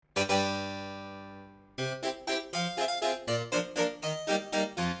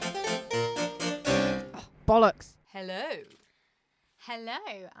bollocks. Hello. Hello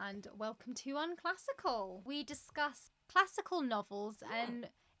and welcome to Unclassical. We discuss classical novels and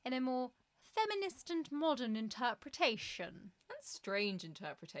in a more feminist and modern interpretation. And strange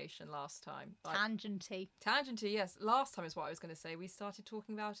interpretation last time. Tangenty. Tangenty, yes. Last time is what I was going to say. We started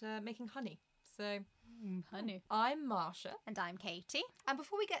talking about making honey. So, Honey. I'm Marsha. And I'm Katie. And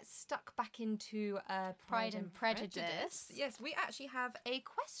before we get stuck back into Pride and Prejudice. Yes, we actually have a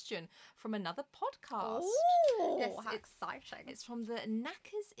question from another podcast. Oh, Yes, how exciting. It's from the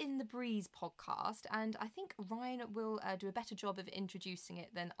Knackers in the Breeze podcast, and I think Ryan will do a better job of introducing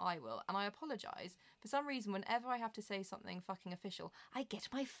it than I will. And I apologise. For some reason, whenever I have to say something fucking official, I get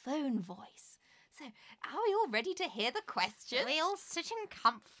my phone voice. So, are we all ready to hear the question? Are we all sitting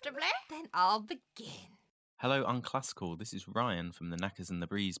comfortably? Then I'll begin. Hello, Unclassical. This is Ryan from the Knackers and the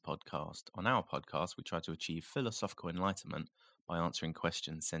Breeze podcast. On our podcast, we try to achieve philosophical enlightenment by answering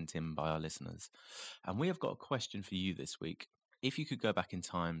questions sent in by our listeners. And we have got a question for you this week. If you could go back in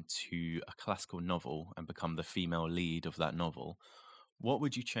time to a classical novel and become the female lead of that novel, what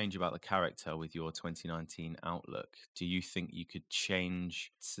would you change about the character with your 2019 outlook? Do you think you could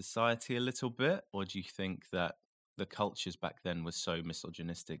change society a little bit? Or do you think that the cultures back then were so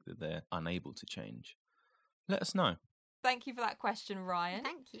misogynistic that they're unable to change? Let us know. Thank you for that question, Ryan.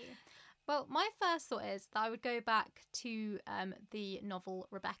 Thank you. Well, my first thought is that I would go back to the novel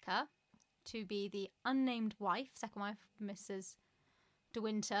Rebecca to be the unnamed wife, second wife, Mrs. De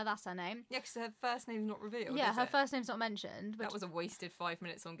Winter, that's her name. Yeah, because her first name's not revealed. Yeah, is her it? first name's not mentioned. That was a wasted 5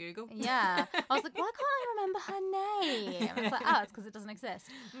 minutes on Google. Yeah. I was like, why can't I remember her name? I was like, oh, it's because it doesn't exist.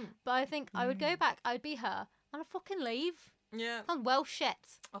 But I think I would go back, I would be her, and I'd fucking leave. Yeah. I'm well shit.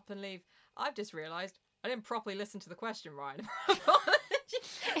 Up and leave. I've just realised I didn't properly listen to the question, Ryan.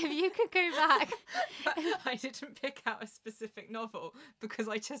 If you could go back. I didn't pick out a specific novel because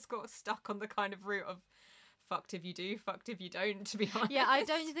I just got stuck on the kind of route of fucked if you do, fucked if you don't, to be honest. Yeah, I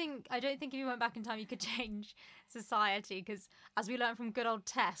don't think if you went back in time you could change society, because as we learned from good old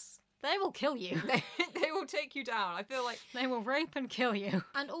Tess, they will kill you. They will take you down. I feel like they will rape and kill you.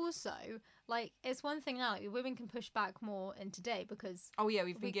 And also, like, it's one thing now, like, women can push back more in today because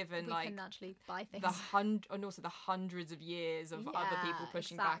we've been given we like can actually buy things. and also the hundreds of years of other people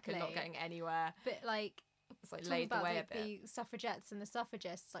pushing back and not getting anywhere. But like, it's like talking laid the about way a bit. the suffragettes and the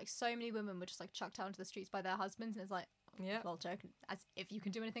suffragists, like, so many women were just like chucked out into the streets by their husbands, and it's like, well, joke, as if you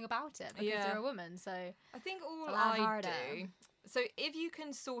can do anything about it because you're a woman. So I think all a lot I harder. do. So if you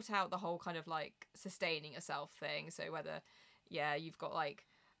can sort out the whole kind of like sustaining yourself thing, so whether you've got like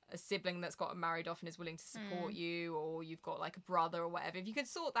a sibling that's got married off and is willing to support you, or you've got like a brother or whatever, if you could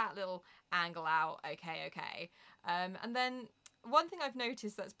sort that little angle out, okay. And then one thing I've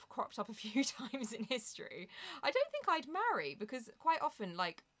noticed that's cropped up a few times in history, I don't think I'd marry, because quite often,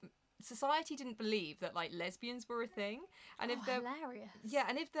 like, society didn't believe that like lesbians were a thing, and if hilarious.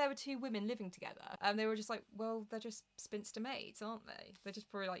 And if there were two women living together, they were just like, well, they're just spinster mates, aren't they? They're just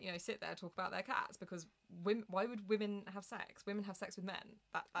probably like, sit there and talk about their cats, because why would women have sex? Women have sex with men.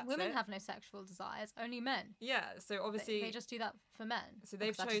 That's women it. have no sexual desires, only men. Yeah, so obviously they just do that for men. So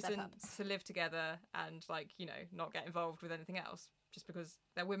they've chosen to live together and like not get involved with anything else, just because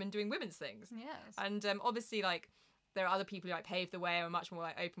they're women doing women's things. Yes. And obviously, like, there are other people who like paved the way and are much more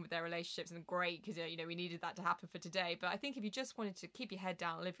like open with their relationships, and great, because we needed that to happen for today. But I think if you just wanted to keep your head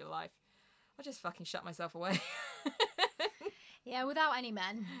down and live your life, I'd just fucking shut myself away. Yeah, without any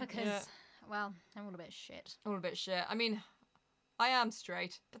men, because well, I'm all a bit shit. All a bit shit. I mean, I am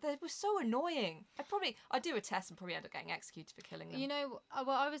straight, but they were so annoying. I'd do a test and probably end up getting executed for killing them.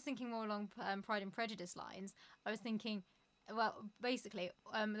 Well, I was thinking more along Pride and Prejudice lines. I was thinking, well, basically,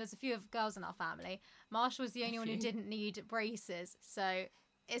 there's a few of girls in our family. Marsha was the only one who didn't need braces, so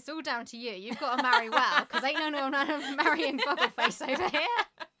it's all down to you. You've got to marry well, because ain't no one marrying fuckleface over here.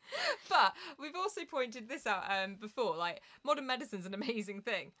 But we've also pointed this out before, like, modern medicine's an amazing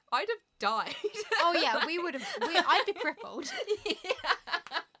thing. I'd have died. Oh yeah, I'd be crippled.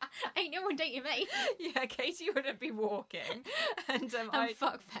 Ain't no one dating me. Yeah, Katie wouldn't be walking. And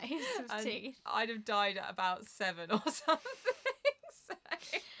fuckface with teeth. I'd have died at about 7 or something.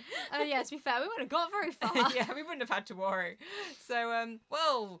 Yeah, to be fair, we wouldn't have got very far. Yeah, we wouldn't have had to worry. So,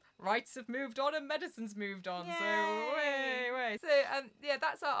 rights have moved on and medicine's moved on. Yay. So, way. So,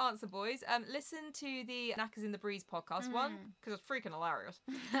 that's our answer, boys. Listen to the Knackers in the Breeze podcast, one, because it's freaking hilarious.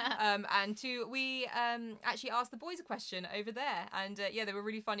 And two, we actually asked the boys a question over there. And, they were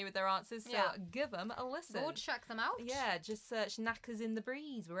really funny with their answers. So, give them a listen. Go check them out. Yeah, just search Knackers in the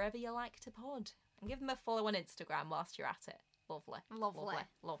Breeze wherever you like to pod. And give them a follow on Instagram whilst you're at it. Lovely.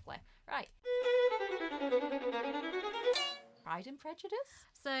 Right. Pride and Prejudice?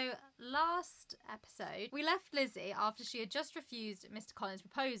 So last episode, we left Lizzie after she had just refused Mr. Collins'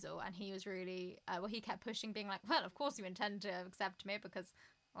 proposal, and he was really, he kept pushing, being like, well, of course you intend to accept me because,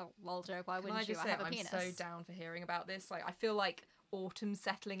 well, lol joke, why wouldn't you? I have a penis. I'm so down for hearing about this. Like, I feel like autumn's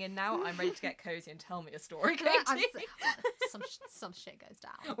settling in now. I'm ready to get cozy and tell me a story, Katie. Some shit goes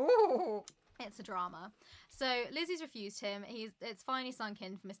down. Ooh. It's a drama. So Lizzie's refused him. It's finally sunk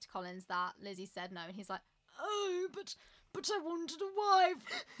in for Mr. Collins that Lizzie said no, and he's like, oh, but I wanted a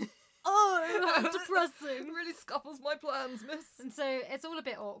wife. Oh, how depressing. It really scuffles my plans, miss. And so it's all a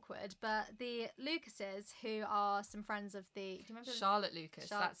bit awkward, but the Lucases, who are some friends of the... Do you remember Charlotte Lucas.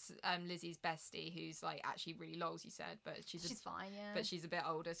 That's Lizzie's bestie, who's like actually really lols, you said, but she's fine, yeah. But she's a bit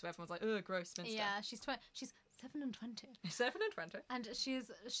older, so everyone's like, oh, gross, Minster. Yeah, she's 7 and 20. 7 and 20. And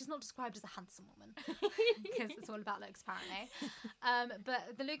she's not described as a handsome woman because it's all about looks, apparently.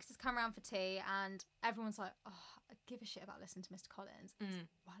 But the Lucases come around for tea, and everyone's like, oh, I give a shit about listening to Mr. Collins. It's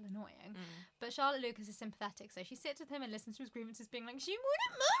well annoying. But Charlotte Lucas is sympathetic, so she sits with him and listens to his grievances, being like, she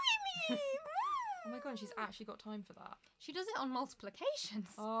wouldn't marry me. Oh my god, she's actually got time for that. She does it on multiple occasions.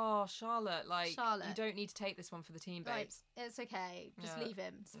 Oh, Charlotte, you don't need to take this one for the team, babes. Like, it's okay. Just leave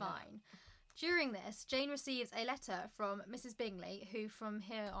him. It's fine. During this, Jane receives a letter from Mrs. Bingley, who from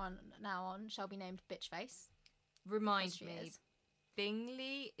here on now on shall be named Bitchface. Remind me,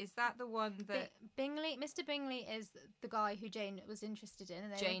 Bingley, is that the one that... Bingley, Mr. Bingley is the guy who Jane was interested in.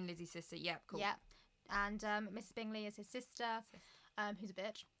 Jane, Lizzie's sister, yep, cool. Yep. And Mrs. Bingley is his sister, who's a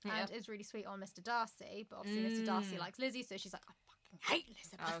bitch, and is really sweet on Mr. Darcy, but obviously Mr. Darcy likes Lizzie, so she's like, I fucking hate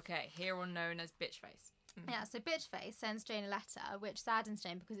Elizabeth. Okay, here on known as Bitchface. Yeah, so Bitchface sends Jane a letter, which saddens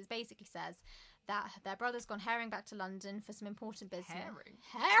Jane because it basically says that their brother's gone herring back to London for some important business.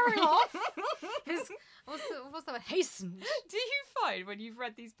 Herring off? What's that word? Hastened. Do you find when you've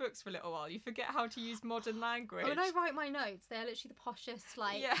read these books for a little while, you forget how to use modern language? When I write my notes, they're literally the poshest,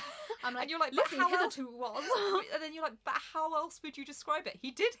 like... Yeah. I'm like, and you're like, Lizzie hitherto was. And then you're like, but how else would you describe it?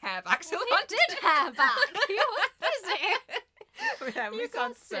 He did hair back to London. He did hair back. He was busy. Yeah, we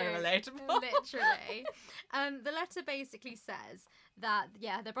sound so relatable. Literally. The letter basically says that,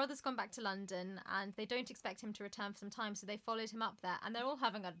 their brother's gone back to London and they don't expect him to return for some time, so they followed him up there and they're all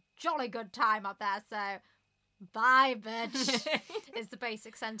having a jolly good time up there, so bye, bitch, is the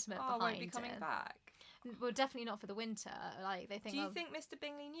basic sentiment behind it. Won't be coming back? Well, definitely not for the winter. Like, they think. Do you think Mr.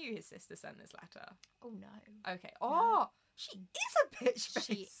 Bingley knew his sister sent this letter? Oh, no. Okay. Oh, she is a bitch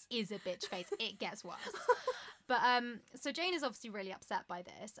face. She is a bitch face. It gets worse. But so Jane is obviously really upset by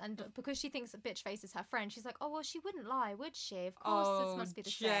this, and because she thinks that bitch face is her friend, she's like, oh well, she wouldn't lie, would she? Of course, this must be the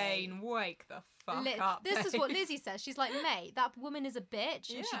Jane, same. Jane, wake the fuck up. This is what Lizzie says. She's like, mate, that woman is a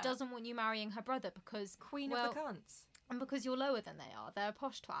bitch, and she doesn't want you marrying her brother because Queen of the cunts. And because you're lower than they are, they're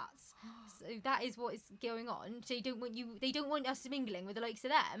posh twats. So that is what is going on. They don't want us mingling with the likes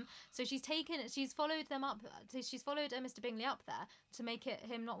of them. So she's followed them up. She's followed Mr. Bingley up there to make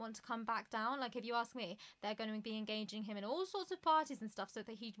him not want to come back down. Like, if you ask me, they're going to be engaging him in all sorts of parties and stuff so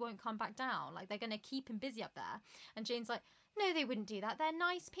that he won't come back down. Like, they're going to keep him busy up there. And Jane's like, no, they wouldn't do that. They're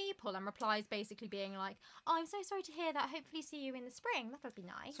nice people. And replies basically being like, oh, I'm so sorry to hear that. Hopefully see you in the spring. That'll be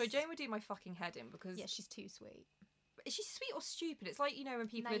nice. So Jane would do my fucking head in because... Yeah, she's too sweet. Is she sweet or stupid? It's like, when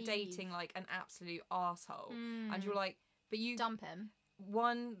people are dating like an absolute arsehole and you're like, but you dump him.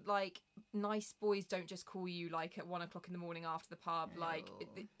 One, like, nice boys don't just call you like at 1 o'clock in the morning after the pub. No. Like,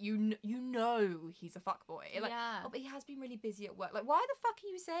 you know he's a fuckboy. Like, oh, but he has been really busy at work. Like, why the fuck are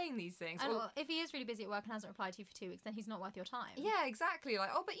you saying these things? And if he is really busy at work and hasn't replied to you for 2 weeks, then he's not worth your time. Yeah, exactly. Like,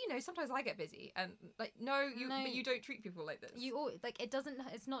 oh, but sometimes I get busy, and like, but you don't treat people like this.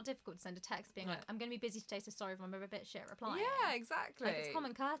 It's not difficult to send a text being like, I'm going to be busy today, so sorry if I'm a bit shit replying. Yeah, exactly. Like, it's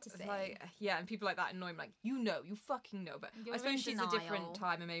common courtesy. It's like, and people like that annoy me. Like, you fucking know. But You're I suppose she's denial. a different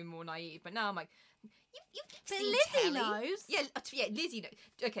time and maybe more naive. But now I'm like, but Lizzie knows. Yeah, Lizzie knows.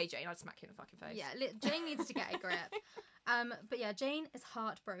 Okay, Jane, I'd smack you in the fucking face. Yeah, Jane needs to get a grip. But yeah, Jane is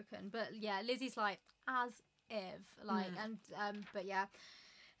heartbroken. But yeah, Lizzie's like, as if. Like, but yeah.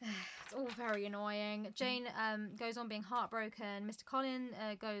 It's all very annoying. Jane goes on being heartbroken. Mr. Colin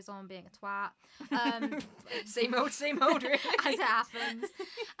goes on being a twat. Same old, really. As it happens.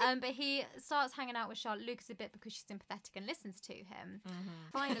 But he starts hanging out with Charlotte Lucas a bit because she's sympathetic and listens to him.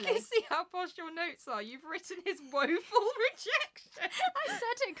 Finally. I see how posh your notes are. You've written his woeful rejection. I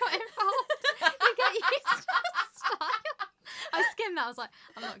said it got involved. You get used to the style. I skimmed that. I was like,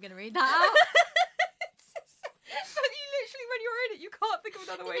 I'm not going to read that out. you literally, when you're in it, you can't think of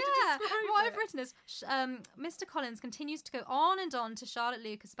another way to describe what it. I've written is Mr. Collins continues to go on and on to Charlotte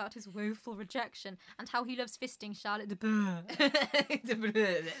Lucas about his woeful rejection and how he loves fisting Charlotte de Boer.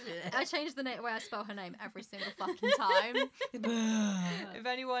 I changed the way I spell her name every single fucking time. If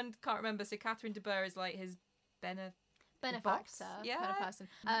anyone can't remember, so Catherine de Boer is like his benefactor Yeah. kind of person.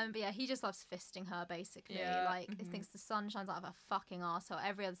 But yeah, he just loves fisting her basically. Yeah. Like he thinks the sun shines out of her fucking arsehole.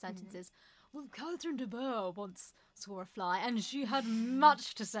 Every other sentence is, well, Catherine de Boer once saw a fly and she had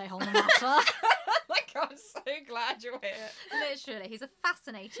much to say on the matter. Like, I'm so glad you're here. Literally, he's a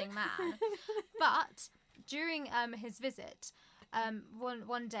fascinating man. But during his visit, one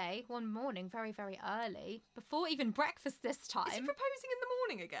morning, very, very early, before even breakfast this time. Is he proposing in the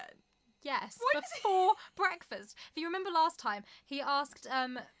morning again? Yes, Why does before breakfast. If you remember last time, he asked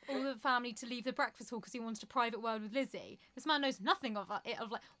all the family to leave the breakfast hall because he wanted a private word with Lizzie. This man knows nothing of it.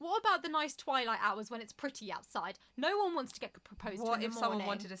 Of like, what about the nice twilight hours when it's pretty outside? No one wants to get proposed to What in if the someone morning.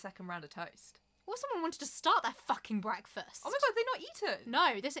 wanted a second round of toast? Or someone wanted to start their fucking breakfast. Oh my god, they not eaten?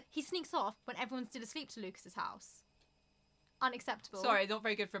 No, he sneaks off when everyone's still asleep to Lucas's house. Unacceptable. Sorry, not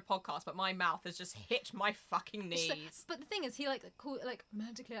very good for a podcast, but my mouth has just hit my fucking knees. But the thing is, he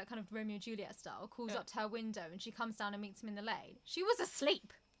romantically, like kind of Romeo and Juliet style, calls up to her window and she comes down and meets him in the lane. She was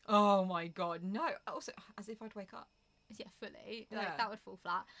asleep. Oh my god, no. Also, as if I'd wake up. Yeah, fully. Yeah. Like, that would fall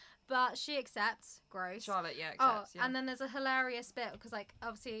flat. But she accepts. Gross. Charlotte, yeah, accepts, yeah. And then there's a hilarious bit because, like,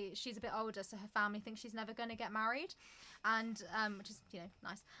 obviously she's a bit older, so her family thinks she's never going to get married, and which is,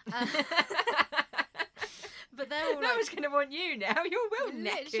 nice. But they're all no one's going to want you now. You're well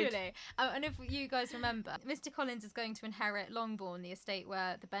naked. Literally. And if you guys remember, Mr. Collins is going to inherit Longbourn, the estate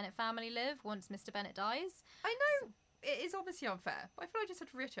where the Bennet family live, once Mr. Bennet dies. I know it is obviously unfair, but I feel like I just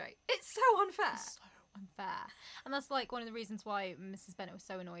have to reiterate. It's so unfair. So unfair. And that's like one of the reasons why Mrs. Bennet was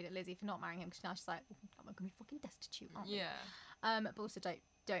so annoyed at Lizzie for not marrying him, because now she's like, I'm going to be fucking destitute, aren't we? Yeah. But also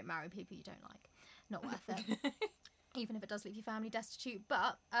don't marry people you don't like. Not worth it. Even if it does leave your family destitute.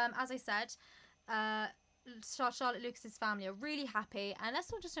 But as I said, Charlotte Lucas's family are really happy, and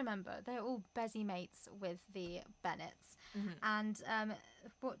let's all just remember they're all busy mates with the Bennets. And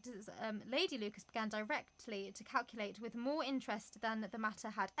Lady Lucas began directly to calculate with more interest than the matter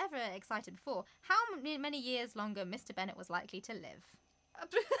had ever excited before how many years longer Mr. Bennet was likely to live.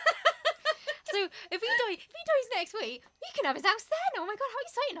 So if he dies next week, we can have his house then. Oh my god, how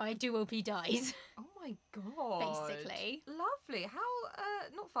exciting! I do hope he dies. Oh my god. Basically. Lovely. How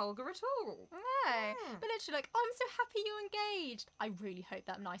not vulgar at all. No. But literally, like, I'm so happy you're engaged. I really hope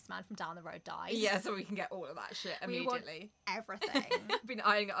that nice man from down the road dies. Yeah, so we can get all of that shit We want immediately. everything. I've been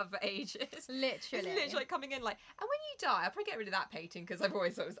eyeing it up for ages. Literally. It's literally like coming in like, and when you die, I'll probably get rid of that painting because I've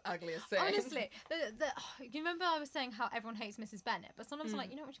always thought it was ugly as sin. Honestly, you remember I was saying how everyone hates Mrs. Bennet, but sometimes I'm like,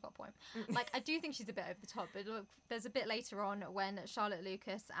 you know what, she's got a point. Like, I do think she's a bit over the top, but look, there's a bit later on when Charlotte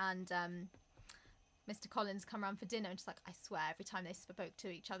Lucas and Mr. Collins come around for dinner, and she's like, I swear, every time they spoke to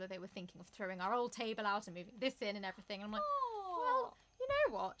each other, they were thinking of throwing our old table out and moving this in and everything. And I'm like, well, you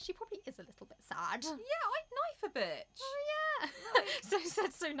know what? She probably is a little bit sad. Yeah, I'd knife a bitch. Oh, yeah. So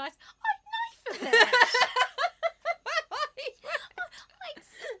said so nice. I'd knife a bitch. I'd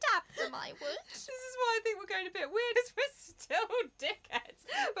stab them, I would. This is why I think we're going a bit weird, as we're still dickheads.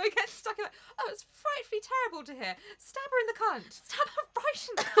 But we get stuck in like, oh, it's frightfully terrible to hear. Stab her in the cunt. Stab her right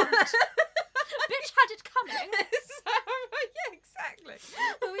in the cunt. Bitch had it coming. Yeah, exactly.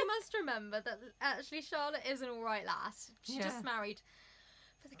 But we must remember that actually Charlotte is an alright lass. She Yeah. just married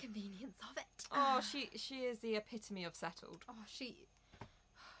for the convenience of it. Oh, she is the epitome of settled. Oh, she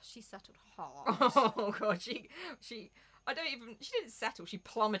settled hard. Oh god, she didn't settle, she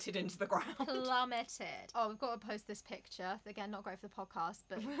plummeted into the ground. Plummeted. Oh, we've got to post this picture. Again, not great for the podcast,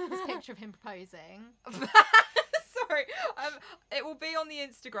 but this picture of him proposing. Sorry. It will be on the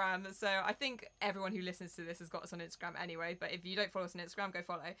Instagram, so I think everyone who listens to this has got us on Instagram anyway, but if you don't follow us on Instagram, go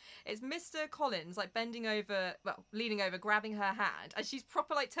follow. It's Mr. Collins, like, bending over, well, leaning over, grabbing her hand, and she's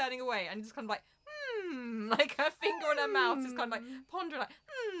proper, like, turning away, and just kind of like, like, her finger on her mouth is kind of like, pondering, like,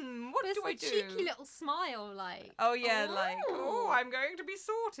 what There's do I a do? cheeky little smile, like. Oh, yeah, like, I'm going to be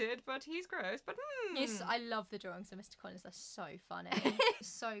sorted, but he's gross, but Yes, I love the drawings of Mr. Collins. They're so funny.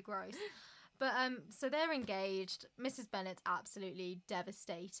 So gross. But so they're engaged. Mrs. Bennet's absolutely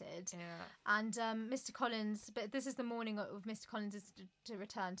devastated. Yeah. And Mr. Collins, but this is the morning of Mr. Collins is to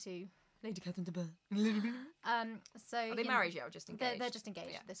return to Lady Catherine de Boer. So Are they married yet or just engaged? They're just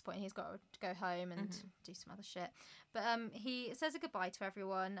engaged at this point. He's got to go home and do some other shit. But he says a goodbye to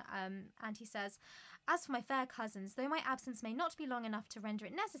everyone, and he says, as for my fair cousins, though my absence may not be long enough to render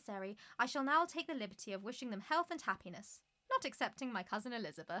it necessary, I shall now take the liberty of wishing them health and happiness, not excepting my cousin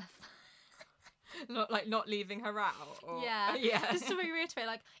Elizabeth. not leaving her out. Or, Yeah. yeah. Just to reiterate,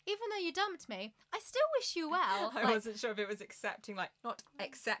 like, even though you dumped me, I still wish you well. I Like, wasn't sure if it was accepting, like, not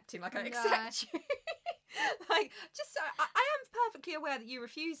accepting, like I No. accept you. Like, just I am perfectly aware that you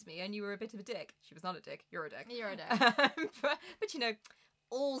refused me and you were a bit of a dick. She was not a dick. You're a dick. You're a dick. But you know,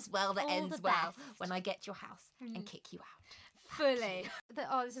 all's well that All ends the well best. when I get your house Mm. and kick you out. Fully.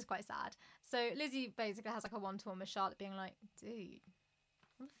 This is quite sad. So Lizzie basically has like a one-to-one with Charlotte being like, dude,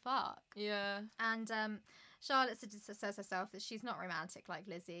 what the fuck? Yeah. And Charlotte says herself that she's not romantic like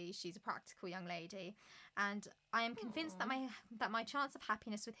Lizzie. She's a practical young lady, and I am convinced that my chance of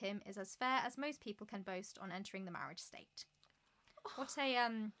happiness with him is as fair as most people can boast on entering the marriage state. What a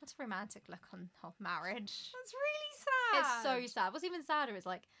romantic look on marriage. That's really sad. It's so sad. What's even sadder is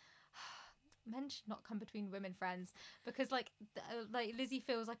like men should not come between women friends, because like Lizzie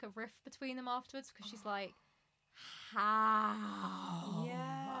feels like a rift between them afterwards, because she's like, how?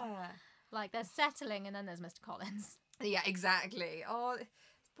 Yeah. Like they're settling, and then there's Mr. Collins. Yeah, exactly. Oh,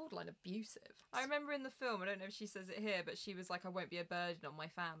 it's borderline abusive. I remember in the film, I don't know if she says it here, but she was like, I won't be a burden on my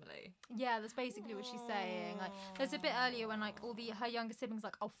family. Yeah, that's basically what she's saying. Like, there's a bit earlier when like her younger siblings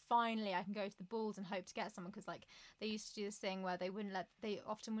like, oh, finally I can go to the balls and hope to get someone, because like they used to do this thing where they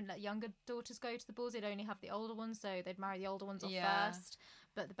often wouldn't let younger daughters go to the balls. They'd only have the older ones, so they'd marry the older ones off first.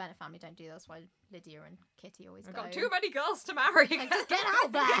 But the Bennett family don't do that. That's why Lydia and Kitty always I've go. got too many girls to marry. Like, just get out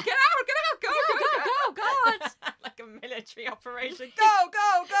there. Get out, go, God. Like a military operation. Go,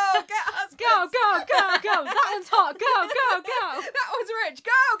 get us. Go. That one's hot. Go. That one's rich.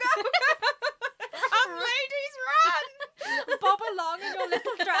 Go. Run, ladies, run. Bob along in your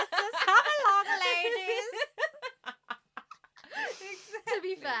little dresses. Come along, ladies. Exactly. To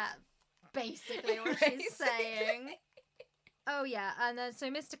be fair, basically what she's saying. Oh yeah, and then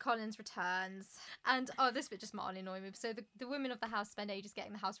so Mr. Collins returns, and this bit just mildly annoyed me. So the women of the house spend ages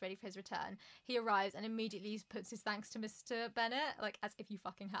getting the house ready for his return. He arrives and immediately puts his thanks to Mr. Bennett, like as if you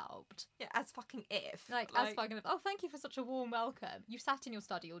fucking helped. Yeah, as fucking if. Like as fucking if. Oh, thank you for such a warm welcome. You sat in your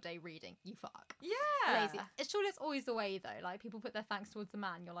study all day reading. You fuck. Yeah. Lazy. It's surely it's always the way though. Like people put their thanks towards the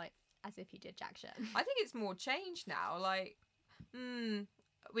man. You're like, as if you did jack shit. I think it's more changed now. Like, to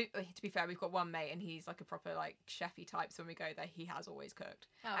be fair, we've got one mate and he's like a proper like chefy type, so when we go there he has always cooked.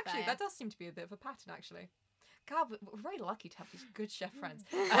 Oh, Actually, fair. that does seem to be a bit of a pattern actually. God, we're very lucky to have these good chef friends.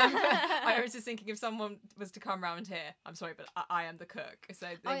 I was just thinking if someone was to come round here, I'm sorry, but I am the cook. So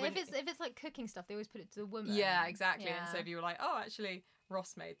if it's like cooking stuff, they always put it to the woman. Yeah, exactly. Yeah. And so if you were like, oh, actually,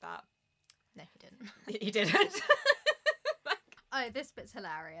 Ross made that. No, he didn't. He didn't. Oh, this bit's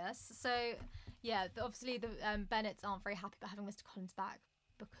hilarious. So, yeah, obviously the Bennetts aren't very happy about having Mr. Collins back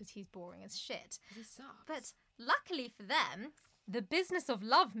because he's boring as shit. He sucks. But luckily for them, the business of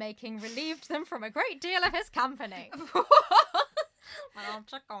lovemaking relieved them from a great deal of his company.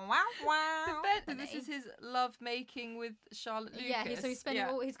 This is his love making with Charlotte Lucas. Yeah, so he's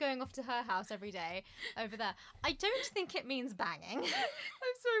going off to her house every day over there. I don't think it means banging. I'm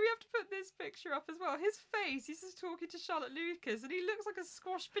sorry, we have to put this picture up as well. His face, he's just talking to Charlotte Lucas and he looks like a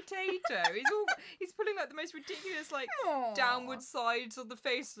squashed potato. He's pulling like the most ridiculous like downward sides of the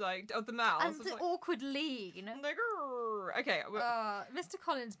face, like of the mouth. And It's the like, awkward lean. like, "Grrr." Okay, Mr.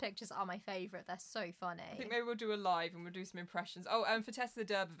 Collins' pictures are my favourite. They're so funny. I think maybe we'll do a live and we'll do some impressions. Oh, for Test of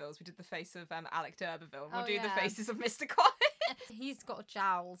the D'Urbervilles, we did the face of Alec d'Urberville. We'll do the faces of Mr. Collins. He's got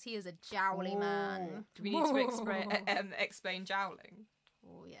jowls. He is a jowly man. Do we need to explain jowling?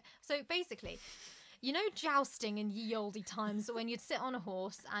 Oh, yeah. So basically, you know jousting in ye olde times when you'd sit on a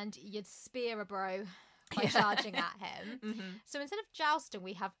horse and you'd spear a bro by charging at him. Mm-hmm. So instead of jousting,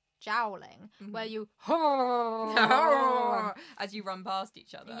 we have jowling, where you as you run past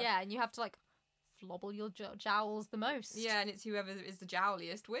each other. Yeah, and you have to like flobble your jowls the most. Yeah, and it's whoever is the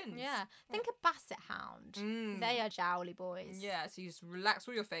jowliest wins. Yeah. Think a basset hound. They are jowly boys. Yeah, so you just relax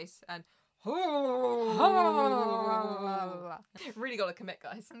all your face and really got to commit,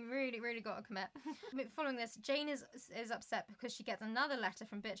 guys. Really got to commit. Following this, Jane is upset because she gets another letter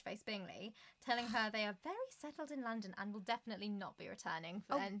from Bitchface Bingley telling her they are very settled in London and will definitely not be returning.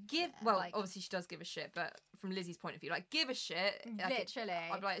 Obviously she does give a shit, but from Lizzie's point of view, like, give a shit. Literally.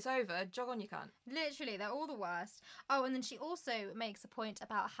 I'd be like, it's over, jog on you cunt. Literally, they're all the worst. Oh, and then she also makes a point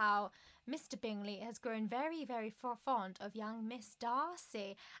about how Mr. Bingley has grown very, very fond of young Miss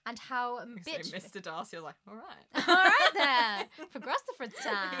Darcy, and how Mr. Darcy was like, all right. all right there, for Grosserford's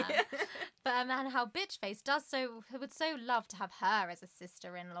time. Yeah. But and how Bitchface would so love to have her as a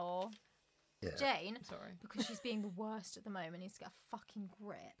sister-in-law. Yeah. Jane, Sorry. because she's being the worst at the moment, needs to get a fucking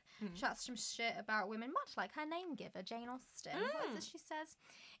grip. Chats some shit about women, much like her name giver, Jane Austen. What is it she says?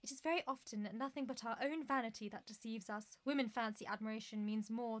 It is very often nothing but our own vanity that deceives us. Women fancy admiration means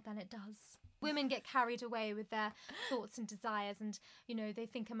more than it does. Women get carried away with their thoughts and desires, and they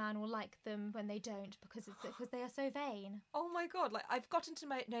think a man will like them when they don't because they are so vain. Oh my god, like I've gotten to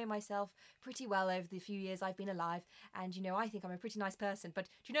know myself pretty well over the few years I've been alive, and I think I'm a pretty nice person, but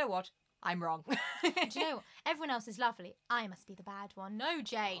do you know what? I'm wrong. Do you know what? Everyone else is lovely. I must be the bad one. No,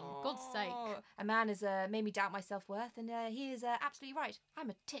 Jane. God's sake. A man has made me doubt my self-worth, and he is absolutely right.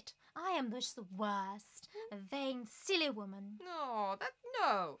 I'm a tit. I am just the worst. A vain, silly woman.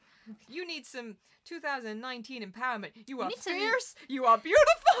 No. You need some 2019 empowerment. You are need to- fierce. You are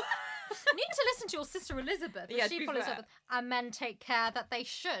beautiful. You need to listen to your sister Elizabeth. Yeah, to she be follows fair. up with, and men take care that they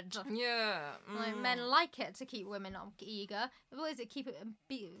should. Yeah. Like, men like it to keep women eager. What is it? Keep it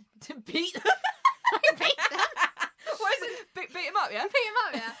beat To beat them. beat them. What is it? Beat him up, yeah? Beat him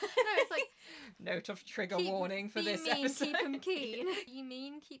up, yeah. No, it's like Note of trigger keep- warning for be this mean, episode. keep them keen. You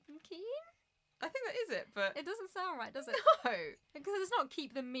mean keep them keen? I think that is it, but It doesn't sound right, does it? no. Because it's not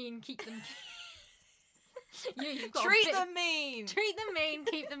keep them mean, keep them keen. You've got Treat a bit- them mean. Treat them mean,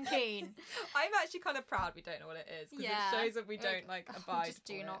 keep them keen. I'm actually kind of proud we don't know what it is because Yeah. it shows that we don't I abide. just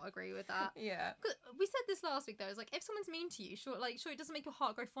do for not it. agree with that. Yeah. 'Cause we said this last week though. It's like if someone's mean to you, sure, it doesn't make your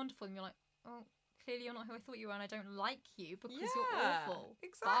heart grow fonder for them. You're like, oh, clearly you're not who I thought you were, and I don't like you because you're awful.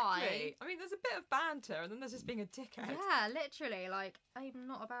 Exactly. I mean, there's a bit of banter, and then there's just being a dickhead. Yeah, literally. Like I'm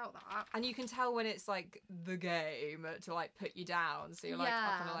not about that. And you can tell when it's like the game to like put you down. So you're like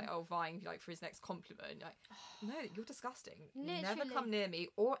kind of Yeah. like vying like for his next compliment. You're like, no, you're disgusting. Never Literally. come near me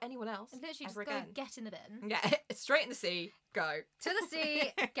or anyone else. Literally, just ever go again. get in the bin. Yeah, straight in the sea. Go To the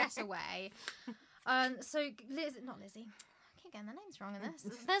sea, get away. So not Lizzie. I keep getting the names wrong in this.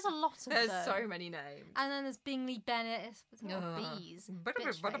 There's a lot of There's them. so many names. And then there's Bingley Bennett. It's not bees. Bitch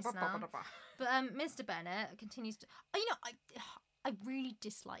face now. But Mr. Bennett continues to. I really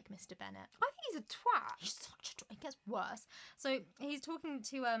dislike Mr. Bennett. I think he's a twat. He's such a. It gets worse. So he's talking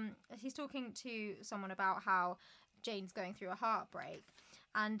to someone about how Jane's going through a heartbreak.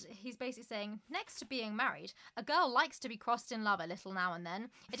 And he's basically saying, next to being married, a girl likes to be crossed in love a little now and then.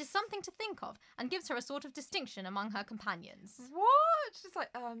 It is something to think of, and gives her a sort of distinction among her companions. What? She's like,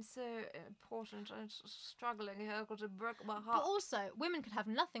 oh, I'm so important. I'm struggling here. I've got to break my But heart. also, women could have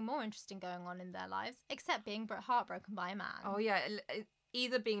nothing more interesting going on in their lives, except being heartbroken by a man. Oh yeah,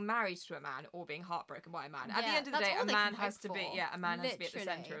 either being married to a man or being heartbroken by a man. At the Yeah, end of the that's day, all a they man can has hope to be for. a man has to be at the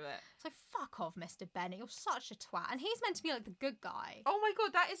Literally. centre of it. So fuck off, Mr. Bennett. You're such a twat. And he's meant to be like the good guy. Oh my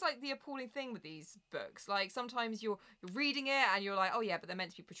god, that is like the appalling thing with these books. Like sometimes you're reading it and you're like, oh yeah, but they're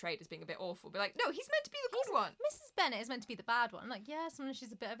meant to be portrayed as being a bit awful. But like, no, he's meant to be the good one. Mrs. Bennett is meant to be the bad one. Like, yeah, sometimes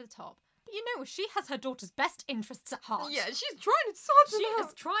she's a bit over the top. But you know, she has her daughter's best interests at heart. Yeah, she's trying to sort She them is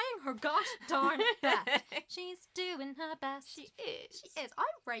out. trying her gosh darn best. She's doing her best. She is. She is. I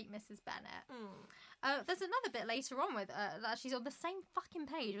rate Mrs. Bennett. There's another bit later on with that she's on the same fucking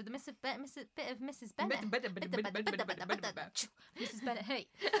page with the bit of Mrs. Bennett. Mrs. Bennett, hey,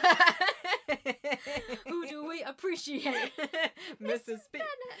 who do we appreciate? Mrs. B.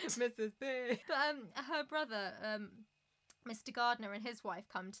 Mrs. B. But her brother, Mr. Gardner and his wife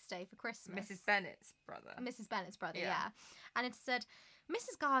come to stay for Christmas. Mrs. Bennett's brother. Mrs. Bennett's brother, Yeah. yeah. And it said,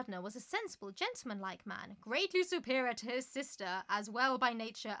 Mrs. Gardner was a sensible, gentlemanlike man, greatly superior to his sister, as well by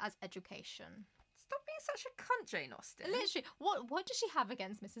nature as education. Stop being such a cunt, Jane Austen. Literally, what does she have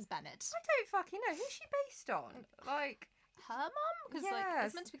against Mrs. Bennett? I don't fucking know. Who's she based on? Like, Her mum? Because like Yes.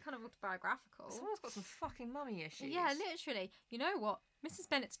 it's meant to be kind of autobiographical. someone's got some fucking mummy issues. Yeah, literally. You know what? Mrs.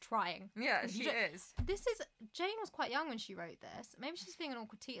 Bennett's trying. Yeah, You she don't- is. This is Jane was quite young when she wrote this. Maybe she's being an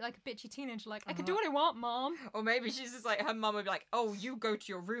awkward like a bitchy teenager. Like I can do what I want, mom. Or maybe she's just like, her mum would be like, oh, you go to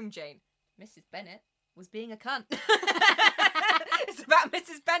your room, Jane. Mrs. Bennett was being a cunt. It's about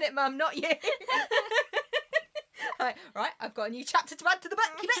Mrs. Bennett, mum, not you. Like, right, I've got a new chapter to add to the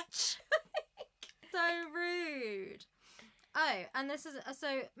book, you bitch. So rude. Oh, and this is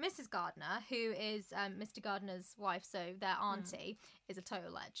so Mrs. Gardner, who is Mr. Gardner's wife, so their auntie, is a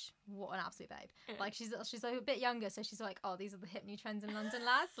total ledge. What an absolute babe! Like she's a bit younger, so she's like, oh, these are the hip new trends in London,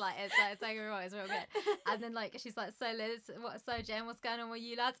 lads. Like it's like it's real good. And then like she's like, so Liz, so Jane, what's going on with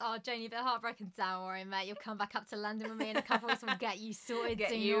you lads? Oh, Jane, you're a bit heartbroken. Don't worry, mate. You'll come back up to London with me in a couple of weeks. We'll get you sorted. Get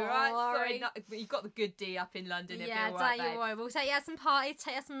do you not right. worry. Sorry, you've got the good D up in London. It'll Yeah, be all right, don't you babe. worry. We'll take you out some parties,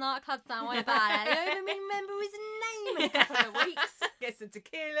 take you out some nightclubs. Don't worry about it. I don't even remember his name in a couple of weeks. Get some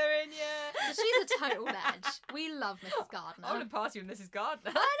tequila in you. So she's a total ledge. We love Mrs. Gardner. I want to party with Mrs.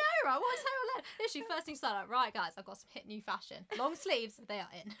 Gardner. I know, right? What a total ledge. Literally, first thing started like, right, guys, I've got some hit new fashion. Long sleeves, they are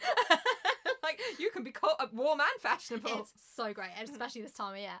in. Like, you can be warm and fashionable. It's so great, especially this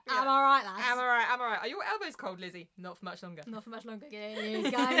time of year. Yeah. Am I right, lads? Am I right? Are your elbows cold, Lizzie? Not for much longer. Not for much longer. Here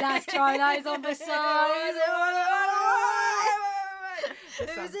you go. Let's try those on for size. This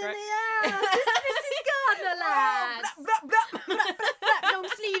Who's sounds in great. the house? It's Mrs. Gardner, lads. Long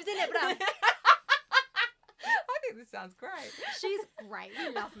sleeves in it, bruv. I think this sounds great. She's great.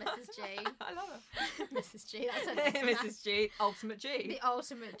 We love Mrs. G. I love her. Mrs. G. That's her name. Mrs. G, ultimate G. The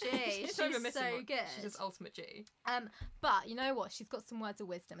ultimate G. She's She's missing so one. good. She's just ultimate G. But you know what? She's got some words of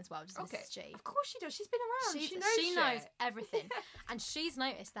wisdom as well, just Okay. Mrs. G. Of course she does. She's been around. She she knows shit. everything. And she's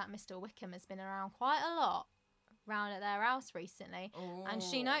noticed that Mr. Wickham has been around quite a lot round at their house recently. And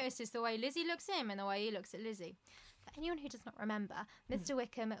she Ooh. notices the way Lizzie looks at him and the way he looks at Lizzie. For anyone who does not remember, Mr.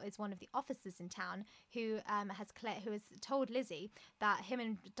 Wickham is one of the officers in town who has told Lizzie that him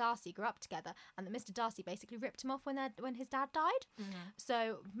and Darcy grew up together, and that Mr. Darcy basically ripped him off when his dad died.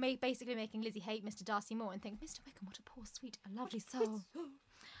 So basically making Lizzie hate Mr. Darcy more and think, Mr. Wickham, what a poor, sweet, lovely soul.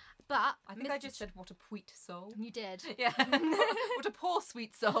 But I think I just said, what a sweet soul. You did. Yeah. What a poor,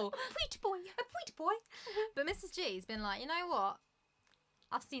 sweet soul. Sweet boy. A sweet boy. But Mrs. G's been like, you know what?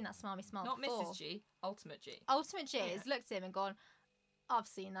 I've seen that smarmy smart Not before. Mrs. G, ultimate G. Ultimate G has looked at him and gone, I've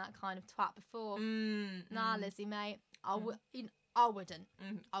seen that kind of twat before. Nah, Lizzie, mate. I wouldn't.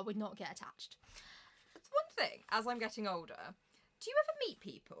 I would not get attached. It's one thing, as I'm getting older, do you ever meet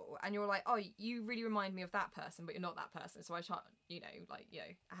people and you're like, oh, you really remind me of that person, but you're not that person, so I can't,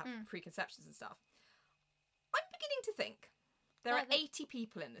 I have preconceptions and stuff. I'm beginning to think there are 80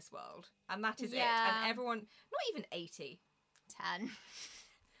 people in this world, and that is it. And everyone, not even 80. 10.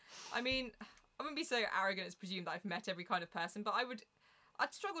 I mean, I wouldn't be so arrogant as presume that I've met every kind of person, but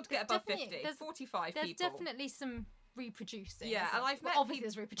I'd struggle to get above 50. There's 45 There's people. definitely some reproducing. Yeah, and I've met obviously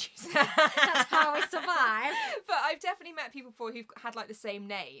there's reproducing. That's how we survive. But I've definitely met people before who've had like the same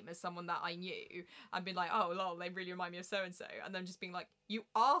name as someone that I knew and been like, oh lol, they really remind me of so and so, and then just being like, you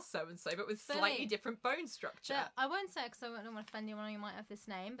are so and so, but with slightly different bone structure. But I won't say it because I don't want to offend anyone who might have this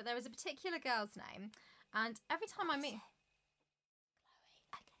name, but there was a particular girl's name, and every time I meet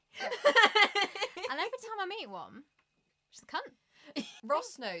and every time I meet one, she's a cunt.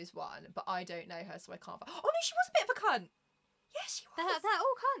 Ross knows one, but I don't know her, so I can't. Oh no, she was a bit of a cunt. Yeah, she was. They're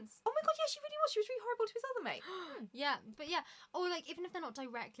all cunts. Oh my god, yeah, she really was. She was really horrible to his other mate. Yeah, but yeah. Or like, even if they're not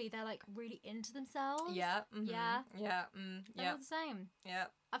directly, they're like really into themselves. Yeah. Yeah. Yeah. They're all the same. Yeah.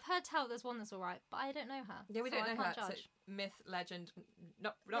 I've heard tell there's one that's all right, but I don't know her. Yeah, we so don't know I her. can't So judge. myth, legend,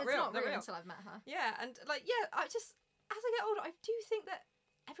 not It's real. not Not real real. until I've met her. Yeah, and like, yeah, I just, as I get older, I do think that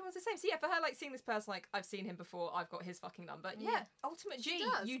everyone's the same. So yeah, for her, like, seeing this person, like, I've seen him before, I've got his fucking number. Yeah, ultimate G, She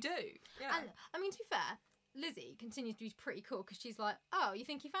does. you do. Yeah. And I mean, to be fair, Lizzie continues to be pretty cool because she's like, oh, you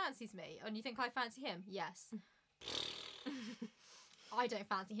think he fancies me? And you think I fancy him? Yes. I don't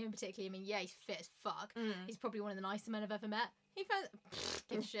fancy him particularly. I mean, yeah, he's fit as fuck. He's probably one of the nicest men I've ever met. He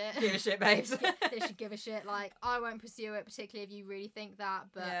give a shit. Give a shit, babes. They should give a shit. Like, I won't pursue it, particularly if you really think that.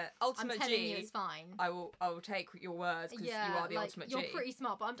 But yeah, I'm ultimate telling G. you, it's fine. I will take your words because you are the ultimate G. You're pretty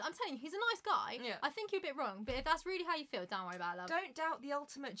smart, but I'm telling you, he's a nice guy. Yeah. I think you're a bit wrong, but if that's really how you feel, don't worry about it, love. Don't doubt the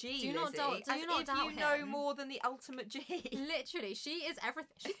ultimate G. Do not Lizzie, doubt- do as not if doubt you know him. more than the ultimate G. Literally, she is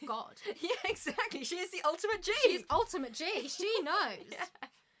everything. She's God. Yeah, exactly. She is the ultimate G. She's ultimate G. She knows. Yeah.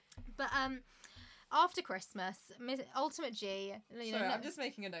 But after Christmas, Ultimate G. You know, Sorry, I'm just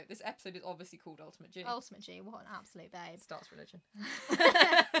making a note. This episode is obviously called Ultimate G. Ultimate G. What an absolute babe. Starts religion.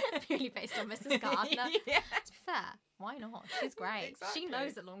 Purely based on Mrs. Gardner. Yeah. To be fair, why not? She's great. Exactly. She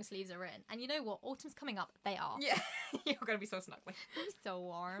knows that long sleeves are in. And you know what? Autumn's coming up. They are. Yeah. You're going to be so snuggly. It's so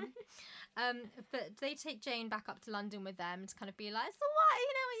warm. But they take Jane back up to London with them to kind of be like, so what?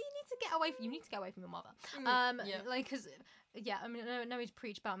 You need to get away from your mother. Yeah. Like, because, yeah, I mean, no need to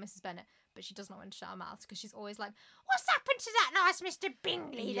preach about Mrs. Bennett, but she does not want to shut her mouth because she's always like, what's happened to that nice Mr.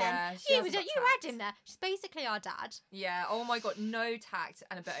 Bingley Yeah, then? she You hasn't got had tact. him there. She's basically our dad. Yeah. Oh my god. No tact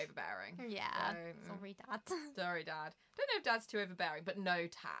and a bit overbearing. Yeah. So, Sorry, dad. Sorry, Dad. Don't know if Dad's too overbearing, but no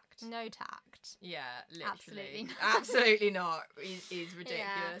tact. No tact. Yeah, literally. Absolutely not. Absolutely not. Is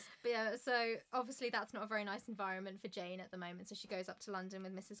ridiculous. But yeah, so obviously that's not a very nice environment for Jane at the moment, so she goes up to London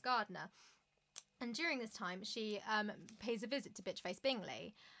with Mrs. Gardner. And during this time, she pays a visit to Bitchface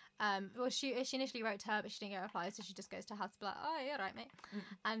Bingley. Well, she initially wrote to her, but she didn't get a reply, so she just goes to her to be like, oh, you're right, mate.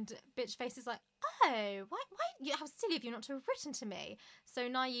 And Bitchface is like, oh, why, how silly of you not to have written to me. So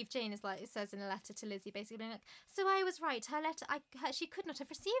naive Jane is like, it says in a letter to Lizzie, basically being like, so I was right, her letter, she could not have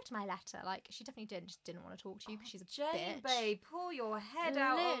received my letter. Like, she definitely just didn't want to talk to you because she's a Jane, bitch. babe, pull your head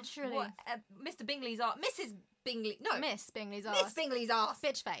out Literally. of what Mr. Bingley's arse. Mrs. Bingley. No. Miss Bingley's Miss arse. Bingley's arse.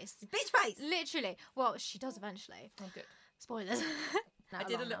 Bitch face. Bitch face. Literally. Well, she does eventually. Oh, good. Spoilers. I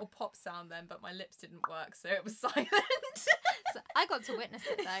did a little pop sound then, but my lips didn't work, so it was silent. So I got to witness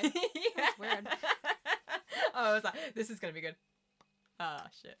it though. Yeah. That's weird. Oh, I was like, this is going to be good. Ah,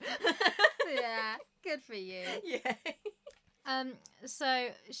 shit. Yeah, good for you. Yeah. So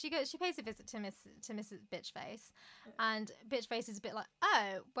she pays a visit to Mrs. Bitchface, and Bitchface is a bit like,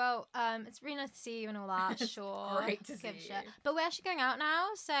 oh, well, it's really nice to see you and all that. Sure, Great to see give a you. shit. But we're actually going out now,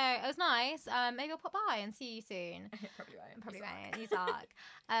 so it was nice. Maybe I'll pop by and see you soon. Probably won't. Probably Suck. won't. You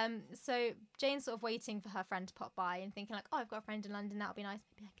suck. So Jane's sort of waiting for her friend to pop by and thinking like, oh, I've got a friend in London. That'll be nice.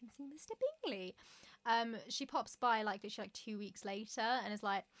 Maybe I can see Mr. Bingley. She pops by like literally like 2 weeks later and is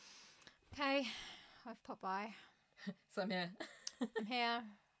like, okay, I've popped by. So I'm here. I'm here.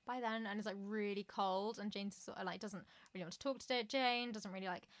 By then, and it's like really cold, and Jane sort of like doesn't really want to talk to Jane, doesn't really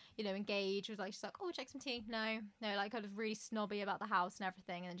like, you know, engage with, like, she's like, oh, would you like some tea? No, like kind of really snobby about the house and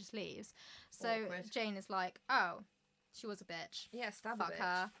everything, and then just leaves. So Awkward. Jane is like, oh, she was a bitch. Yeah, stab Fuck a bitch.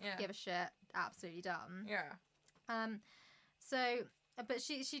 her. Yeah. Give a shit. Absolutely done. Yeah. So, but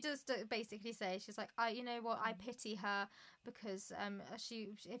she does basically say, she's like, you know what, I pity her because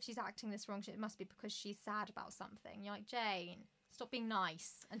if she's acting this wrong, it must be because she's sad about something. You're like, Jane, stop being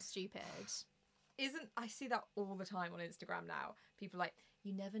nice and stupid. I see that all the time on Instagram now. People like,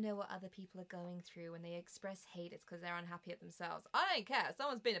 you never know what other people are going through when they express hate. It's because they're unhappy at themselves. I don't care.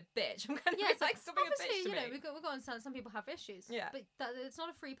 Someone's been a bitch. I'm kind of Yeah, it's like, stop being a bitch to you me. know, we've got to understand some people have issues. Yeah. But it's not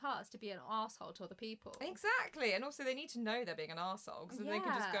a free pass to be an arsehole to other people. Exactly, and also they need to know they're being an arsehole, because then they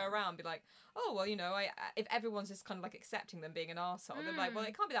can just go Yeah. around and be like, oh, well, you know, if everyone's just kind of like accepting them being an arsehole, they're like, well,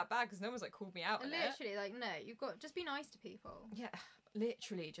 it can't be that bad because no one's like called me out on it. Literally, like, no, you've got, just be nice to people. Yeah,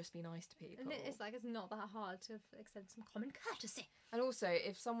 literally just be nice to people. And it's like, it's not that hard to extend some common courtesy. And also,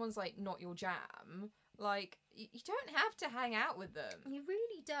 if someone's like not your jam, like you don't have to hang out with them. You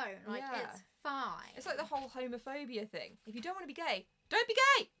really don't. Like, Yeah. it's fine. It's like the whole homophobia thing. If you don't want to be gay, don't be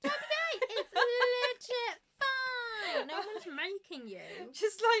gay. Don't be gay. It's legit fine. No one's making you.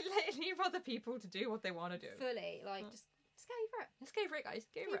 Just like leave other people to do what they want to do. Fully. Like, just go for it. Let's go for it, guys.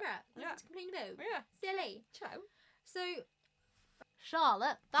 Go Go for for it. it. Yeah. Nothing to complain about. Yeah. Silly. Ciao. So,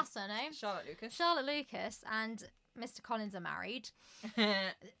 Charlotte, that's her name. Charlotte Lucas. Charlotte Lucas and Mr. Collins are married.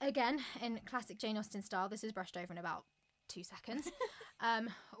 Again, in classic Jane Austen style, this is brushed over in about 2 seconds.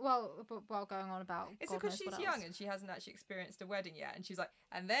 While going on about Is God it because knows what she's else. young and she hasn't actually experienced a wedding yet? And she's like,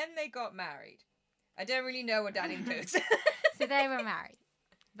 and then they got married. I don't really know what that includes. So they were married.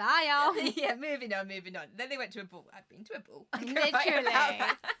 Bye, y'all. Yeah, moving on. Then they went to a ball. I've been to a ball. I can write Literally, about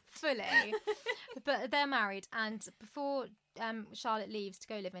that. fully. But they're married, and before Charlotte leaves to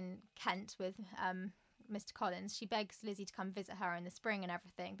go live in Kent with Mr. Collins, she begs Lizzie to come visit her in the spring and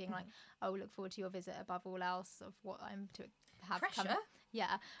everything, being like, "Oh, look forward to your visit above all else of what I'm to have Pressure. coming."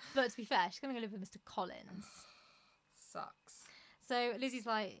 Yeah, but to be fair, she's going to go live with Mr. Collins. Sucks. So Lizzie's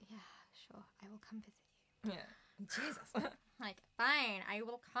like, "Yeah, sure, I will come visit you." Yeah. Jesus. Like, fine, I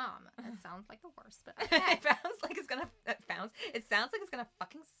will come. It sounds like the worst, but okay. It sounds like it's gonna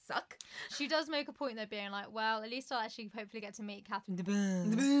fucking suck. She does make a point though, being like, well, at least I'll actually hopefully get to meet Catherine de Bourgh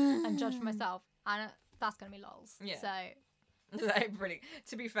and judge for myself, and that's gonna be lols. Yeah. So Like, really,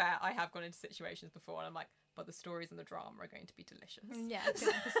 to be fair, I have gone into situations before and I'm like, but the stories and the drama are going to be delicious. yeah, this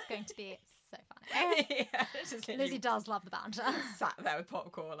is going to be so funny. Yeah, just Lizzie literally does love the banter. sat there with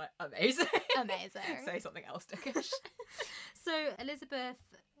popcorn, like, amazing. Amazing. Say something else, Dickish. So Elizabeth,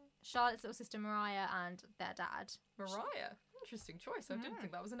 Charlotte's little sister Mariah, and their dad. Mariah. Interesting choice. I didn't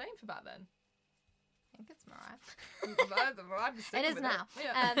think that was a name for back then. I think it's Mariah. I'm sticking It is with now.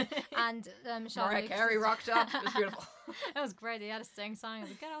 Yeah. And Charlotte Mariah Lucas Carey is- rocked up. It was beautiful. That was great. They had a sing song. It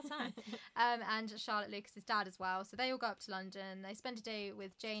was a good old time. And Charlotte Lucas's dad as well. So they all go up to London. They spend a day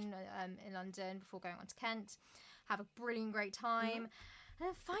with Jane in London before going on to Kent. Have a brilliant, great time. And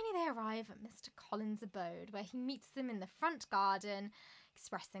then finally they arrive at Mr. Collins' abode, where he meets them in the front garden,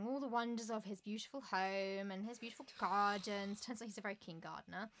 expressing all the wonders of his beautiful home and his beautiful gardens. Turns out he's a very keen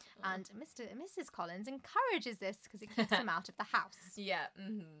gardener. And Mr. and Mrs. Collins encourages this because it keeps him out of the house. Yeah,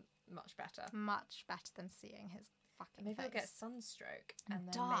 much better. Much better than seeing his fucking Maybe face. he'll get sunstroke and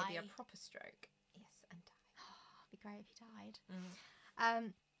And then maybe a die. proper stroke. Yes, and die. It'd be great if he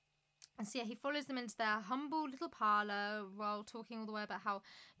died. And so yeah, he follows them into their humble little parlour while talking all the way about how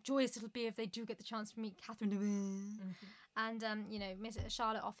joyous it'll be if they do get the chance to meet Catherine de Bourgh. And you know, Miss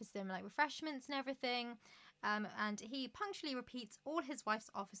Charlotte offers them like refreshments and everything. And he punctually repeats all his wife's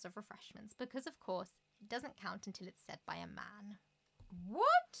offers of refreshments because, of course, it doesn't count until it's said by a man. What?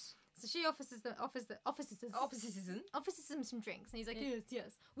 So she offers him some drinks, and he's like,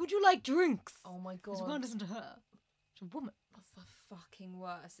 yes. Would you like drinks? Oh my Because you can't listen to her. She's a woman. the fucking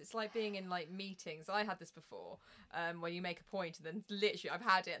worst. It's like being in like meetings. I had this before, where you make a point and then literally I've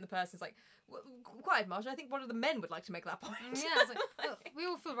had it and the person's like, quiet, Martin, I think one of the men would like to make that point. Yeah, it's like, oh, we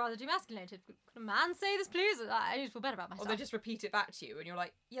all feel rather demasculated. Could a man say this, please? I need to feel better about myself. Or they just repeat it back to you and you're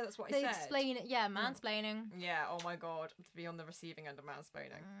like, yeah, that's what I They said. explain it. Yeah, mansplaining. Yeah, oh my god, to be on the receiving end of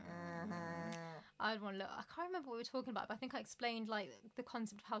mansplaining. I'd want to look. I can't remember what we were talking about, but I think I explained like the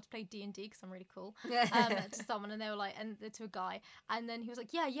concept of how to play D&D because I'm really cool to someone, and they were like, and to a guy, and then he was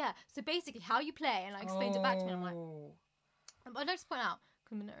like, yeah. So basically, how you play, and I explained it back to me. And I'm like, I'd like to point out,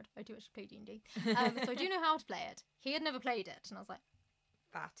 because I'm a nerd, I do actually play D&D, so I do know how to play it. He had never played it, and I was like,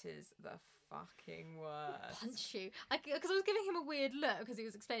 that is the fucking worst. punch you, because I was giving him a weird look because he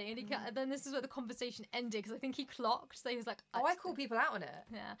was explaining, and then this is where the conversation ended because I think he clocked, so he was like, I call people out on it.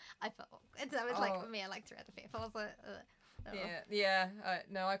 Yeah, I felt it was like me. I like to read the people. I was like,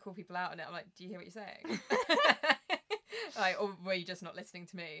 no, I call people out on it. I'm like, do you hear what you're saying? Like, or were you just not listening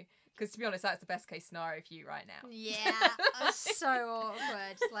to me? Because to be honest, that's the best case scenario for you right now. Yeah, so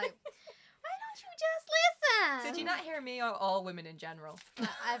awkward. Just like, why don't you just listen? So do you not hear me or all women in general?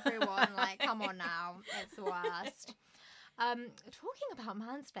 Everyone, like, come on now, it's the worst. Talking about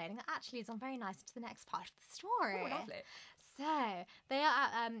mansplaining, that actually leads on very nicely to the next part of the story. Oh, lovely. So they're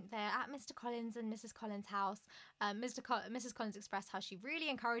at Mr. Collins and Mrs. Collins' house. Mrs. Collins expressed how she really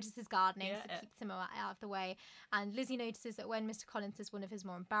encourages his gardening, so keeps him out of the way. And Lizzie notices that when Mr. Collins says one of his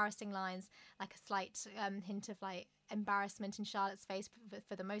more embarrassing lines, like a slight hint of like embarrassment in Charlotte's face,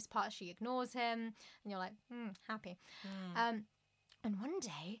 for the most part, she ignores him. And you're like, happy. And one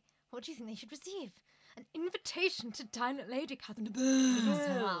day, what do you think they should receive? An invitation to dine at Lady Catherine de Bourgh's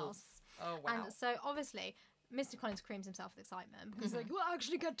house. Oh, wow. And so obviously, Mr. Collins creams himself with excitement because like, we'll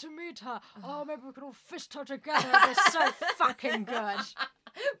actually get to meet her. Oh, maybe we could all fist her together. It'd be so fucking good.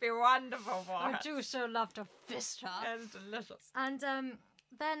 Be wonderful for I us. do so love to fist her. It's delicious. And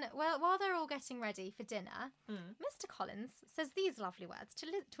then, while they're all getting ready for dinner, Mr. Collins says these lovely words to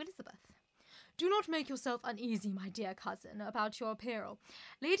Elizabeth. Do not make yourself uneasy, my dear cousin, about your apparel.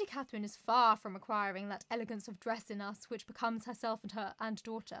 Lady Catherine is far from acquiring that elegance of dress in us which becomes herself and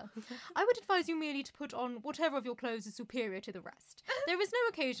daughter. I would advise you merely to put on whatever of your clothes is superior to the rest. There is no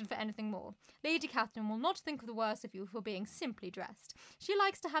occasion for anything more. Lady Catherine will not think the worse of you for being simply dressed. She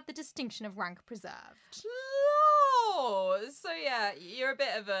likes to have the distinction of rank preserved. Oh, so yeah, you're a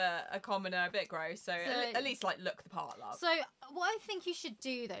bit of a commoner, a bit gross, so at least like look the part, love. So what I think you should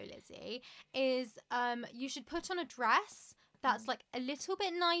do though, Lizzie, is you should put on a dress that's like a little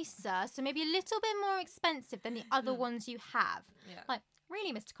bit nicer, so maybe a little bit more expensive than the other ones you have. Yeah. Like,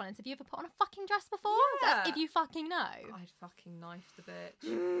 really, Mr. Collins, have you ever put on a fucking dress before? Yeah. That's if you fucking know. I'd fucking knife the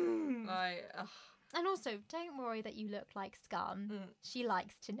bitch. Like, And also, don't worry that you look like scum. She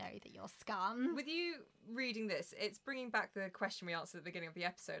likes to know that you're scum. with you reading this, it's bringing back the question we answered at the beginning of the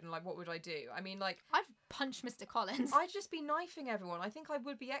episode and like, what would I do? I mean, like, I'd punch Mr. Collins. I'd just be knifing everyone. I think I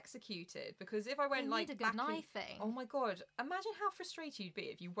would be executed because if I went You like need a back good knifing. oh my god, imagine how frustrated you'd be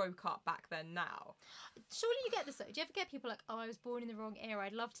if you woke up back then now. Surely you get this though. Do you ever get people like, oh, I was born in the wrong era,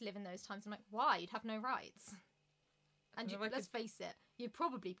 I'd love to live in those times? I'm like, why? You'd have no rights. And let's face it, you'd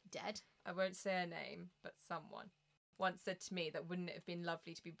probably be dead. I won't say a name, but someone once said to me that wouldn't it have been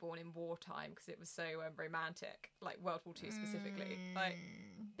lovely to be born in wartime because it was so romantic, like World War II specifically. Like,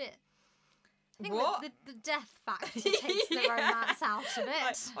 Bit. I think what? The death factor takes the romance out of it.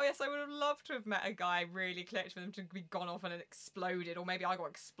 Like, oh yes, I would have loved to have met a guy really clicked for them to be gone off and exploded, or maybe I got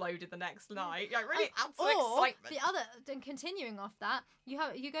exploded the next night. Like, really, absolute or excitement. the other, then continuing off that, you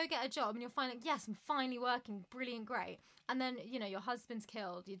go get a job and you'll find like, yes, I'm finally working, brilliant, great. And then, you know, your husband's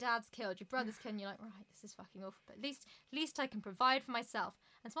killed, your dad's killed, your brother's killed, and you're like, right, this is fucking awful, but at least I can provide for myself.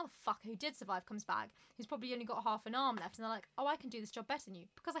 And some motherfucker who did survive comes back, who's probably only got half an arm left, and they're like, oh, I can do this job better than you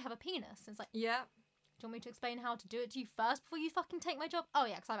because I have a penis. And it's like, Yeah. do you want me to explain how to do it to you first before you fucking take my job? Oh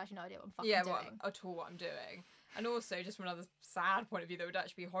yeah, because I've actually no idea what I'm fucking doing. At all what I'm doing. And also, just from another sad point of view, that would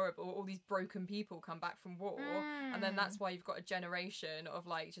actually be horrible. All these broken people come back from war, and then that's why you've got a generation of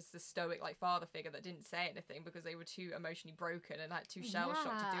like just the stoic like father figure that didn't say anything because they were too emotionally broken and had too shell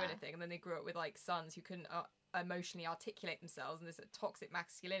shocked to do anything. And then they grew up with like sons who couldn't emotionally articulate themselves, and this toxic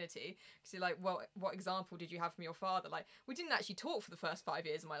masculinity. Because you're like, well, what example did you have from your father? Like, we didn't actually talk for the first 5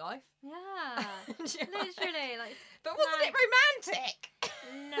 years of my life. Yeah, literally, like. But wasn't it romantic?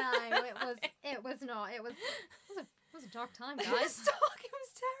 No, it was not. It was a dark time, guys. It was dark. It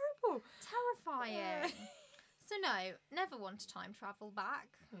was terrible. Terrifying. So no, never want to time travel back.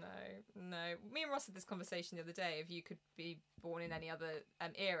 No. Me and Ross had this conversation the other day if you could be born in any other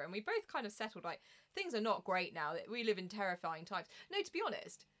era, and we both kind of settled like things are not great now. We live in terrifying times. No, to be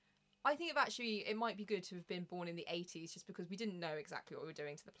honest, I think it might be good to have been born in the 80s, just because we didn't know exactly what we were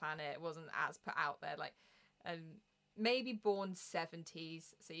doing to the planet. It wasn't as put out there. Like, maybe born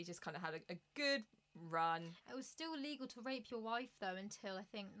 70s, so you just kind of had a good run. It was still legal to rape your wife, though, until I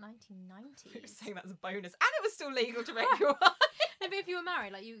think 1990s. You're saying that's a bonus, and it was still legal to rape your wife. No, but if you were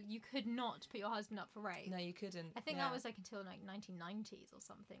married, like you could not put your husband up for rape. No, you couldn't. I think that was like until like 1990s or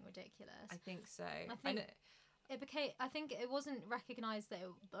something ridiculous. I think so. I think it became. I think it wasn't recognised that.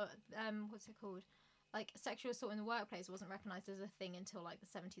 What's it called? Like sexual assault in the workplace wasn't recognised as a thing until like the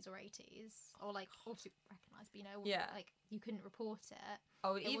 70s or 80s, or like obviously recognised, but you know, like you couldn't report it.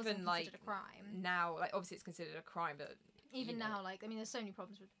 Oh, it even like a crime. now, like obviously it's considered a crime, but even now, like I mean, there's so many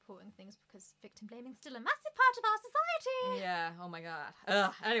problems with reporting things because victim blaming is still a massive part of our society. Yeah. Oh my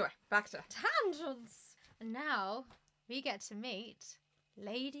god. Anyway, back to tangents. And now we get to meet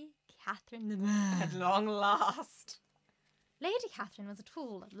Lady Catherine the Bear. At long last. Lady Catherine was a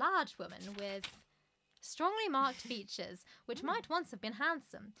tall, large woman with strongly marked features, which might once have been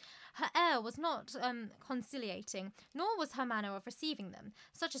handsome. Her air was not conciliating, nor was her manner of receiving them,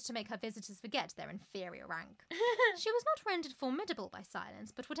 such as to make her visitors forget their inferior rank. She was not rendered formidable by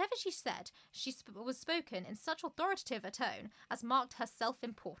silence, but whatever she said, was spoken in such authoritative a tone as marked her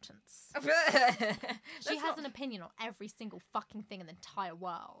self-importance. She has an opinion on every single fucking thing in the entire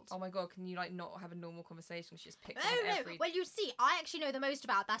world. Oh my god, can you like not have a normal conversation? She just picks on every... Well, you see, I actually know the most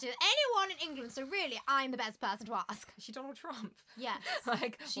about that in anyone in England, so really, I'm the best person to ask. Is she Donald Trump? Yes.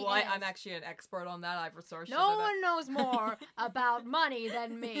 Like, why? I'm actually an expert on that. I've researched No one knows more about money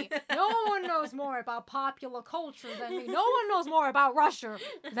than me. No one knows more about popular culture than me. No one knows more about Russia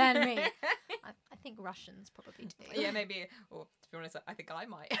than me. I think Russians probably do. Yeah, maybe. Or to be honest, I think I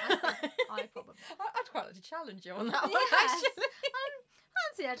might. I probably. I'd quite like to challenge you on that one, yes. actually.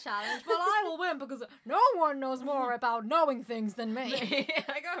 Fancy a challenge, but I will win because no one knows more about knowing things than me.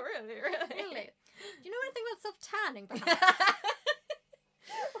 I go, really? Really? Do you know anything about self-tanning, perhaps?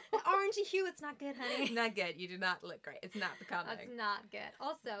 Orangey hue, it's not good, honey. Not good. You do not look great. It's not becoming. That's not good.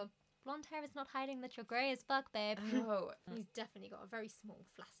 Also, blonde hair is not hiding that you're grey as fuck, babe. Oh. He's definitely got a very small,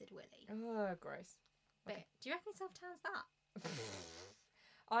 flaccid willy. Oh, gross. But do you reckon he self-tans that?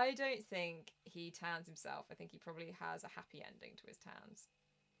 I don't think he tans himself. I think he probably has a happy ending to his tans.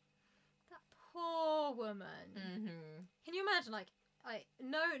 That poor woman. Mm-hmm. Can you imagine, like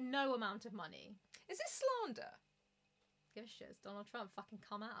no amount of money. Is this slander? Give a shit. It's Donald Trump. Fucking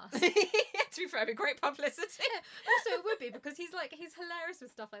come at us. To be fair, it'd be great publicity. Also, it would be because he's hilarious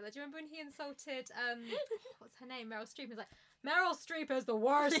with stuff like that. Do you remember when he insulted what's her name, Meryl Streep? He was like, Meryl Streep is the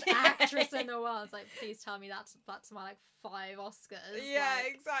worst actress in the world. It's like, please tell me that's my like 5 Oscars. Yeah,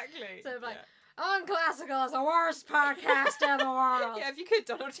 exactly. So like. Unclassical is the worst podcast in the world. Yeah, if you could,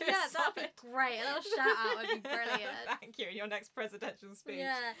 Donald, do yeah, that'd be great. A little shout out would be brilliant. Thank you. Your next presidential speech.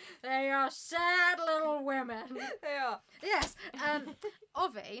 Yeah, they are sad little women. They are. Yes.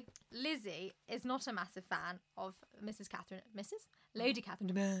 Ovi, Lizzie is not a massive fan of Lady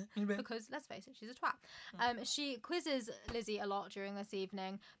Catherine because let's face it, she's a twat. She quizzes Lizzie a lot during this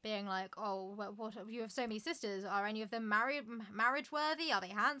evening, being like, "Oh, what? You have so many sisters. Are any of them marriage worthy? Are they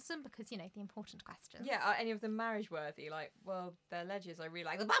handsome?" Because the important questions. Yeah, are any of them marriage worthy? Like, well, they're ledges. I really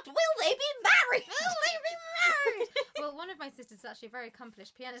like them, but will they be married? Will they be married? Well, one of my sisters is actually a very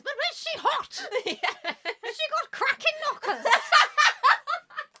accomplished pianist, but is she hot? Yeah. Has she got cracking knockers?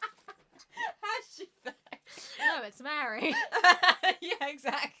 Has she though? No, it's Mary. Yeah,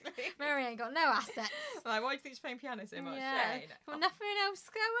 exactly. Mary ain't got no assets. Like, why do you think she's playing piano so much? Yeah, well, nothing else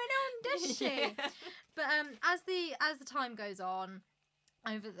going on, does she? Yeah. But as the time goes on,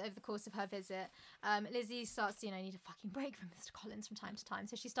 over the course of her visit, Lizzie starts to, need a fucking break from Mr. Collins from time to time.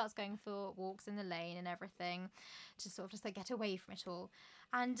 So she starts going for walks in the lane and everything to sort of just like get away from it all.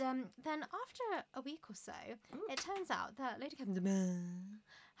 And then after a week or so, it turns out that Lady Catherine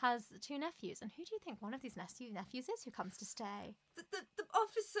has 2 nephews. And who do you think one of these nephews is who comes to stay? The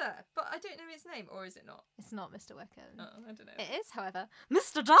officer, but I don't know his name, or is it not? It's not Mr. Wickham. Oh, I don't know. It is, however,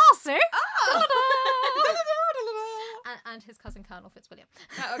 Mr. Darcy. Oh! And his cousin Colonel Fitzwilliam.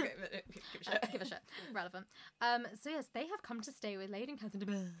 Oh, okay, give a shit. Give a shit. Relevant. So yes, they have come to stay with Lady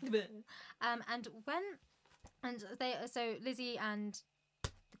Catherine. So Lizzie and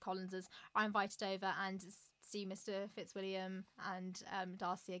the Collinses are invited over and see Mr. Fitzwilliam and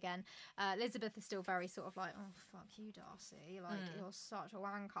Darcy again. Elizabeth is still very sort of like, oh fuck you, Darcy, like you're such a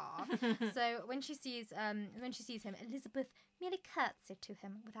wanker. So when she sees him, Elizabeth merely curtsied to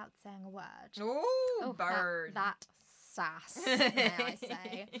him without saying a word. Ooh, bird. That sass, may I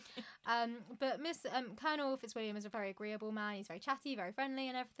say. But Colonel Fitzwilliam is a very agreeable man. He's very chatty, very friendly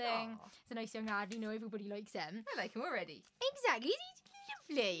and everything. He's a nice young lad. Everybody likes him. I like him already. Exactly.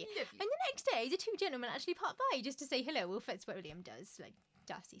 Lovely. And the next day, the two gentlemen actually pop by just to say hello. Well, Fitzwilliam does. Like,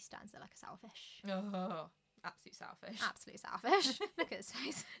 Darcy stands there like a sourfish. Oh, absolute sourfish. Absolute sourfish. Look at his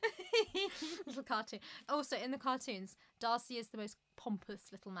face. Little cartoon. Also, in the cartoons, Darcy is the most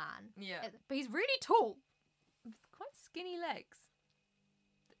pompous little man. Yeah. But he's really tall. With quite skinny legs.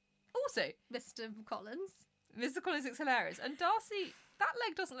 Also, Mr. Collins. Mr. Collins looks hilarious. And Darcy, that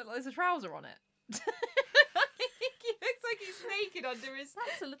leg doesn't look like there's a trouser on it. He looks like he's naked under his...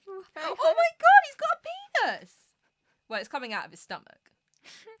 That's a little... Oh my god, he's got a penis! Well, it's coming out of his stomach.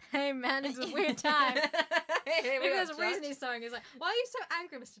 Hey man, it's a weird time. Maybe Maybe there's a reason he's sewing. He's like, why are you so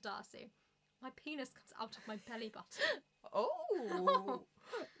angry, Mr. Darcy? My penis comes out of my belly button. Oh.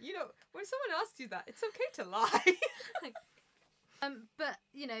 You know, when someone asks you that, it's okay to lie. But,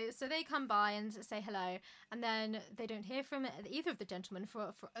 you know, so they come by and say hello, and then they don't hear from either of the gentlemen for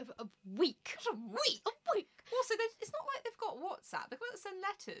a week. A week? A week! Also, it's not like they've got WhatsApp. They've got to send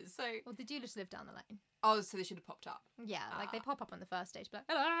letters, so... Well, they do just live down the lane. Oh, so they should have popped up. Yeah, like they pop up on the first stage, like,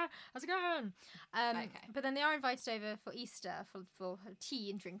 hello, how's it going? Okay. But then they are invited over for Easter for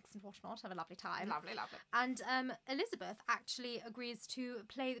tea and drinks and whatnot, have a lovely time. Lovely, lovely. And Elizabeth actually agrees to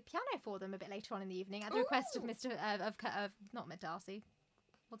play the piano for them a bit later on in the evening at the request of Mr. Not Mitt Darcy.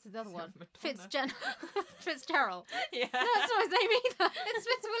 What's the other one? Fitzgerald. Yeah. No, that's not his name either. It's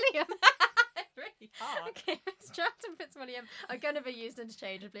Fitzwilliam. Really hard. Okay, Fitzgerald and Fitzwilliam are going to be used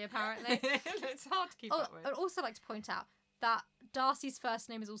interchangeably, apparently. It's hard to keep up with. I'd also like to point out that Darcy's first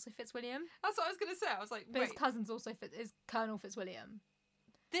name is also Fitzwilliam, That's what I was going to say. I was like, but his wait. cousin's also is Colonel Fitzwilliam.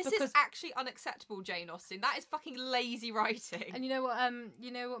 This because- is actually unacceptable, Jane Austen. That is fucking lazy writing. And you know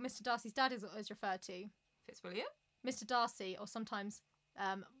what Mr. Darcy's dad is referred to? Fitzwilliam? Mr. Darcy, or sometimes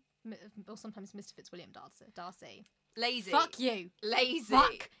Mr. Fitzwilliam Darcy. Lazy. Fuck you. Lazy.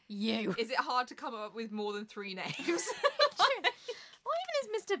 Fuck you. Is it hard to come up with more than 3 names? What even is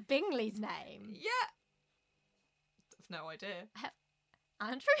Mr. Bingley's name? Yeah. I've no idea.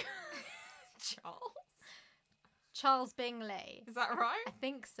 Andrew? Charles? Charles Bingley. Is that right? I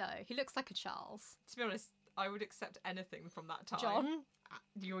think so. He looks like a Charles. To be honest, I would accept anything from that time. John?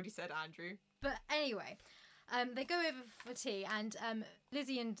 You already said Andrew. But anyway, they go over for tea, and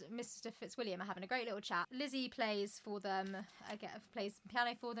Lizzie and Mr. Fitzwilliam are having a great little chat. Lizzie plays for them, plays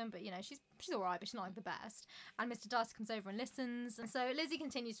piano for them, but you know she's all right, but she's not like the best. And Mr. Darcy comes over and listens, and so Lizzie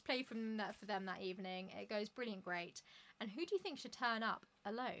continues to play for them that evening. It goes brilliant, great. And who do you think should turn up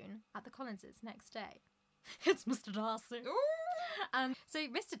alone at the Collinses next day? It's Mr. Darcy. Ooh. And so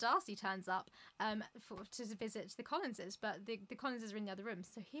Mr. Darcy turns up to visit the Collinses, but the Collinses are in the other room,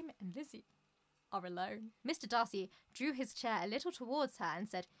 so him and Lizzie are alone. Mr. Darcy drew his chair a little towards her and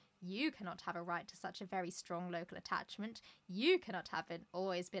said, "You cannot have a right to such a very strong local attachment. You cannot have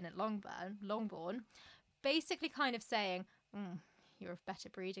always been at Longbourn." Basically kind of saying, you're of better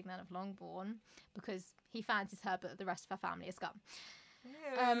breeding than of Longbourn, because he fancies her, but the rest of her family is scum.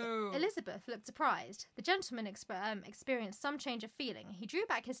 Elizabeth looked surprised. The gentleman experienced some change of feeling. He drew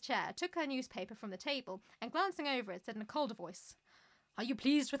back his chair, took her newspaper from the table, and glancing over it, said in a colder voice, "Are you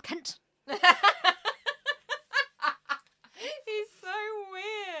pleased with Kent?" He's so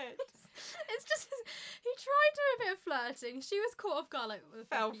weird. It's just he tried to do a bit of flirting. She was caught off guard, like,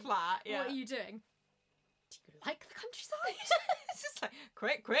 Fell flat, yeah. What are you doing? Do you like the countryside? It's just like,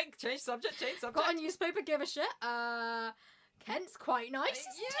 quick, change subject. Got a newspaper, give a shit. Kent's quite nice,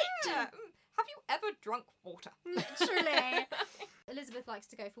 isn't Yeah. it? Have you ever drunk water? Literally. Elizabeth likes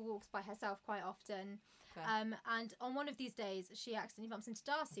to go for walks by herself quite often. Fair. And on one of these days, she accidentally bumps into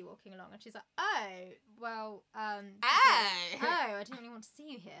Darcy walking along, and she's like, I didn't really want to see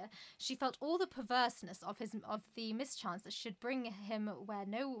you here. She felt all the perverseness of the mischance that should bring him where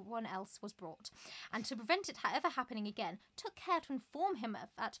no one else was brought, and to prevent it ever happening again, took care to inform him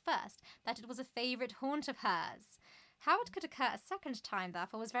at first that it was a favourite haunt of hers. How it could occur a second time,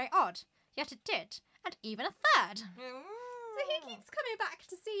 therefore, was very odd, yet it did, and even a third. So he keeps coming back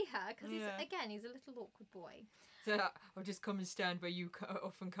to see her, because he's a little awkward boy. So I'll just come and stand where you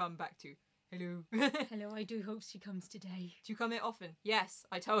often come back to. Hello. Hello, I do hope she comes today. Do you come here often? Yes,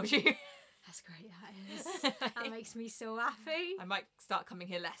 I told you. That's great, that is. That makes me so happy. I might start coming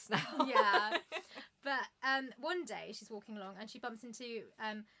here less now. Yeah. But one day she's walking along and she bumps into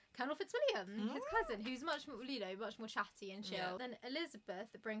Colonel Fitzwilliam, his cousin, who's much more chatty and chill. Yeah. Then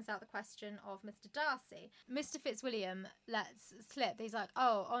Elizabeth brings out the question of Mr. Darcy. Mr. Fitzwilliam lets slip. He's like,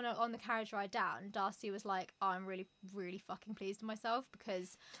 on the carriage ride down, Darcy was like, I'm really, really fucking pleased with myself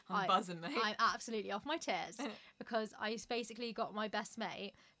because I'm buzzing, mate. I'm absolutely off my tears because I basically got my best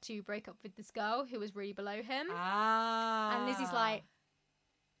mate to break up with this girl who was really below him. Ah. And Lizzie's like,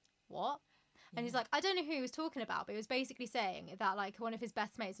 what? And he's like, I don't know who he was talking about, but he was basically saying that like one of his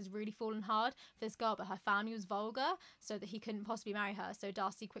best mates has really fallen hard for this girl, but her family was vulgar, so that he couldn't possibly marry her. So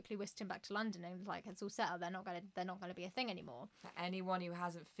Darcy quickly whisked him back to London and was like, it's all settled. They're not gonna be a thing anymore. For anyone who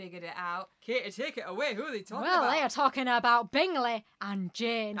hasn't figured it out, Katie, take it away. Who are they talking Well, about? they are talking about Bingley and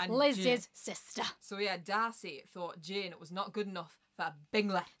Jane, And Liz's Jane. sister. So yeah, Darcy thought Jane was not good enough for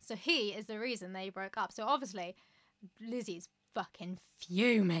Bingley. So he is the reason they broke up. So obviously, Lizzie's fucking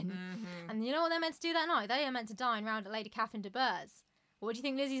fuming. Mm-hmm. And you know what they're meant to do that night? They are meant to dine round at Lady Catherine de Bourgh's. What do you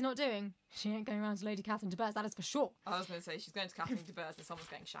think Lizzie's not doing? She ain't going round to Lady Catherine de Bourgh's, that is for sure. I was going to say she's going to Catherine de Bourgh's and someone's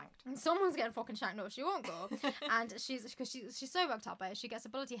getting shanked. And someone's getting fucking shanked. No, she won't go. And she's so worked up by it. She gets a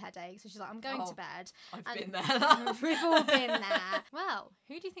bloody headache. So she's like, I'm going to bed. I've And- been there. We've all been there. Well,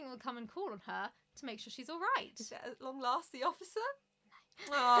 who do you think will come and call on her to make sure she's all right? Is it at long last the officer? It's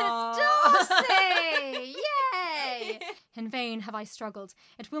Darcy! Yay! In vain have I struggled.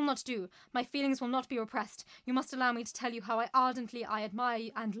 It will not do. My feelings will not be repressed. You must allow me to tell you how ardently I admire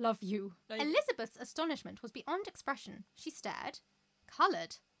and love you. No, you- Elizabeth's astonishment was beyond expression. She stared,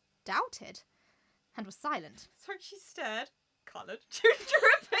 coloured, doubted, and was silent. Sorry, she stared, coloured, drew a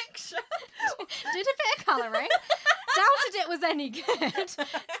picture. Did a bit of colouring, doubted it was any good,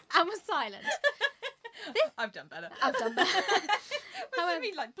 and was silent. I've done better. I've done better. What does However- it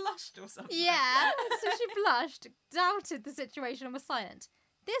mean, like blushed or something? Yeah, so she blushed, doubted the situation, and was silent.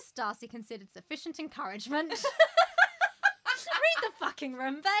 This Darcy considered sufficient encouragement. Read the fucking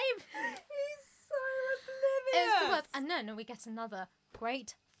room, babe. He's so oblivious. It's the worst. And then we get another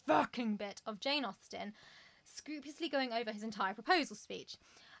great fucking bit of Jane Austen scrupulously going over his entire proposal speech.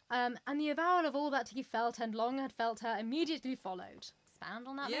 And the avowal of all that he felt and long had felt her immediately followed. Expand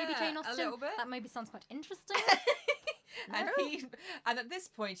on that, maybe, Yeah, Jane a Austen? little bit. That maybe sounds quite interesting. And No. at this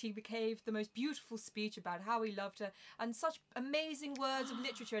point he gave the most beautiful speech about how he loved her, and such amazing words of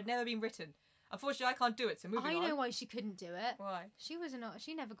literature had never been written. Unfortunately, I can't do it, so moving I on. know why she couldn't do it. Why? She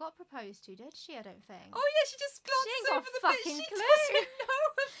never got proposed to, did she? I don't think. Oh yeah, she just ain't glances got over the fucking bit she clue. doesn't know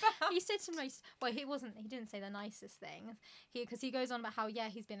about. He said some nice. Well, he didn't say the nicest thing. Because he goes on about how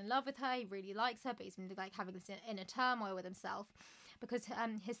he's been in love with her, he really likes her, but he's been like having this inner turmoil with himself, because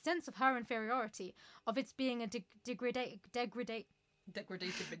his sense of her inferiority, of its being a degradation.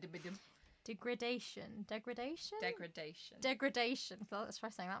 Degradation. Let's try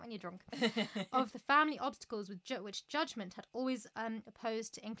saying that when you're drunk. Of the family obstacles which judgment had always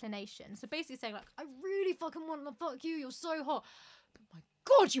opposed to inclination. So basically saying like, I really fucking want to fuck you. You're so hot, but my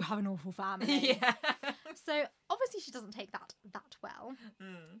God, you have an awful family. Yeah. So obviously she doesn't take that well,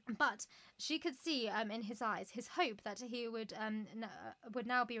 but she could see in his eyes his hope that he would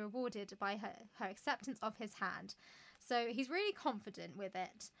now be rewarded by her acceptance of his hand. So he's really confident with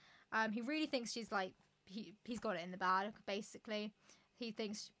it. He really thinks she's like he's got it in the bag. Basically, he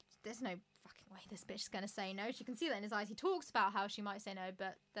thinks there's no fucking way this bitch is gonna say no. She can see that in his eyes. He talks about how she might say no,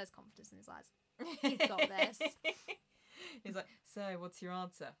 but there's confidence in his eyes. He's got this. He's like, so what's your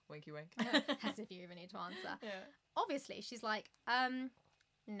answer? Winky wink. As if you even need to answer. Yeah. Obviously, she's like,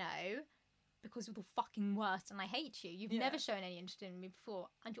 no, because you're the fucking worst and I hate you. You've Yeah. never shown any interest in me before,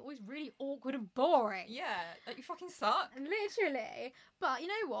 and you're always really awkward and boring. Yeah, like you fucking suck. Literally. But you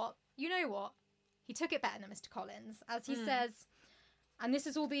know what? He took it better than Mr. Collins, as he says, and this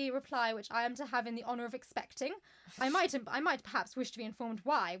is all the reply which I am to have in the honour of expecting. I might perhaps wish to be informed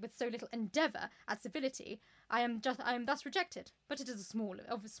why, with so little endeavour at civility, I am thus rejected, but it is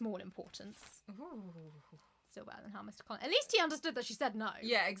of small importance. Ooh. Still better than how Mr. Collins. At least he understood that she said no.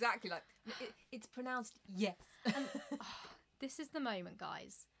 Yeah, exactly. Like it's pronounced yes. This is the moment,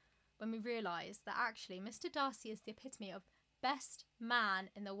 guys, when we realise that actually Mr. Darcy is the epitome of best man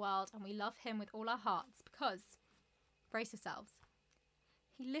in the world, and we love him with all our hearts because, brace yourselves,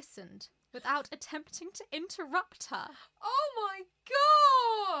 he listened without attempting to interrupt her. Oh my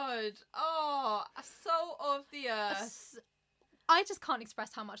god! Oh, soul of the earth. I just can't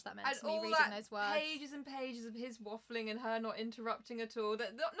express how much that meant And to me all reading that those words. pages and pages of his waffling and her not interrupting at all. Not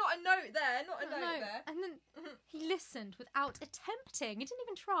a note there. Not a note No, there. and then he listened without attempting. He didn't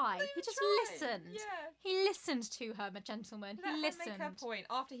even try. Not He even just trying. listened. Yeah. He listened to her, my gentleman. Let he her listened. make her point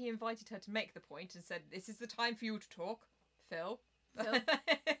after he invited her to make the point and said, "This is the time for you to talk, Phil." Phil.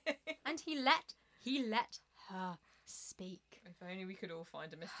 And he let her speak. If only we could all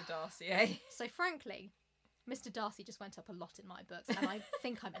find a Mr. Darcy, eh? So frankly, Mr. Darcy just went up a lot in my books, and I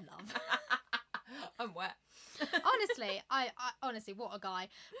think I'm in love. I'm wet. Honestly, I honestly, what a guy.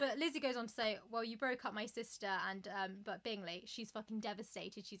 But Lizzie goes on to say, well, you broke up my sister, and but Bingley, she's fucking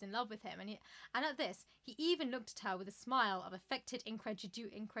devastated. She's in love with him, and at this, he even looked at her with a smile of affected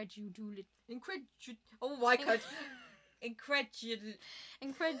incredulity. Oh my god. Incredulity.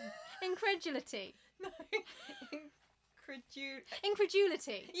 Incredulity. No.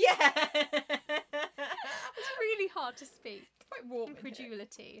 Incredulity. Yeah. It's really hard to speak. It's quite warm.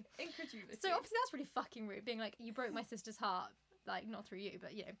 Incredulity. Incredulity. So obviously that's really fucking rude. Being like, you broke my sister's heart, like not through you,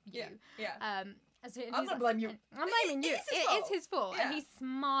 but you. Yeah. So I'm not blaming you. I'm blaming you. It is his fault, Yeah. and he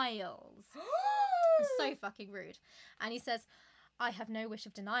smiles. So fucking rude. And he says, I have no wish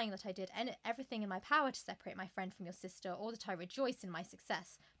of denying that I did everything in my power to separate my friend from your sister, or that I rejoice in my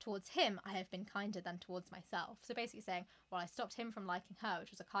success. Towards him, I have been kinder than towards myself. So basically saying, well, I stopped him from liking her,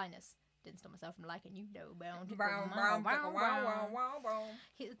 which was a kindness. Didn't stop myself from liking you. No,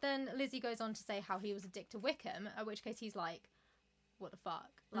 Then Lizzie goes on to say how he was a dick to Wickham, at which case he's like, what the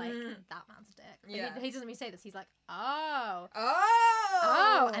fuck? Like, that man's a dick. But Yeah. he doesn't really say this. He's like, oh.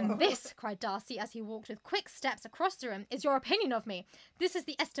 Oh! And this, cried Darcy as he walked with quick steps across the room, is your opinion of me. This is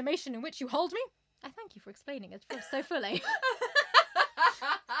the estimation in which you hold me. I thank you for explaining it so fully.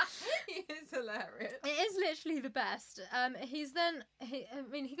 He is hilarious. It is literally the best. He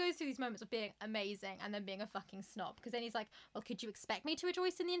goes through these moments of being amazing and then being a fucking snob, because then he's like, well, could you expect me to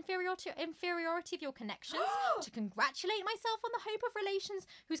rejoice in the inferiority of your connections, to congratulate myself on the hope of relations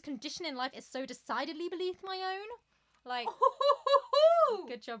whose condition in life is so decidedly beneath my own? Like,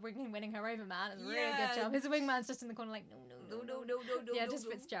 good job winning her over, man. It's a really good job. His wingman's just in the corner like, no. Yeah, just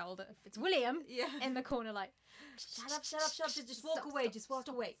Fitzgerald. Fitzwilliam in the corner like, shut up, just walk away, walk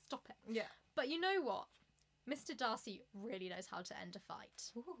away. Stop it. Yeah. But you know what? Mr. Darcy really knows how to end a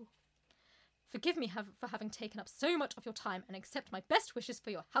fight. Ooh. Forgive me for having taken up so much of your time, and accept my best wishes for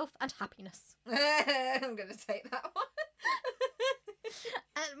your health and happiness. I'm going to take that one.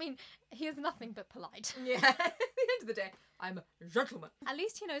 I mean, he is nothing but polite. Yeah. At the end of the day, I'm a gentleman. At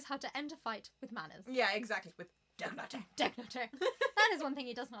least he knows how to end a fight with manners. Yeah, exactly. With dignity. That is one thing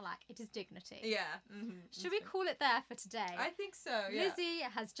he does not lack. It is dignity. Yeah. Mm-hmm. Should we call it there for today? I think so, yeah. Lizzie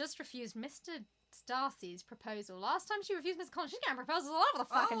has just refused Mr. Darcy's proposal. Last time she refused Mr. Collins, she's getting proposals all over the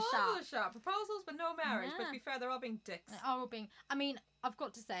fucking all shop. over the shop. Proposals, but no marriage. But to be fair, they're all being dicks. I mean, I've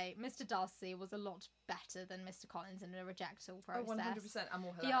got to say, Mr. Darcy was a lot better than Mr. Collins in the rejectal process. Oh, 100%. I'm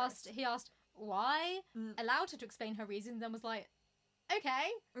more hilarious. He asked why, allowed her to explain her reason, then was like,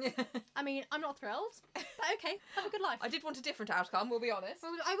 okay. I mean, I'm not thrilled, but okay, have a good life. I did want a different outcome, we'll be honest.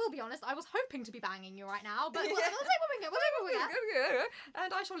 Well, I will be honest, I was hoping to be banging you right now, but we'll take what we get, we'll take what we get.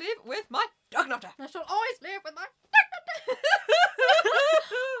 And I shall live with my dognutter. I shall always live with my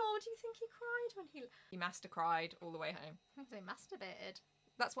Oh, do you think he cried when He master cried all the way home. I think they masturbated.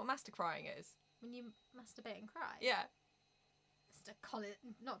 That's what master crying is. When you masturbate and cry? Yeah. Mr. Collins,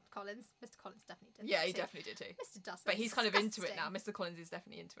 not Collins. Mr. Collins definitely did. Yeah, he definitely did too. Mr. Dustin. But he's kind of into it now. Mr. Collins is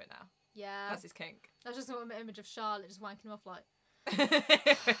definitely into it now. Yeah. That's his kink. I just saw an image of Charlotte just wanking him off like.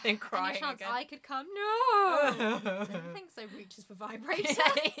 And crying Any chance again. I could come? No! I don't think so. Reaches for vibrator.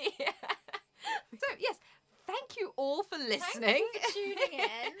 Yeah. So, yes, thank you all for listening. Thank you for tuning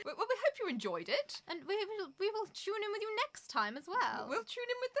in. Well, we hope you enjoyed it. And we will tune in with you next time as well. We'll tune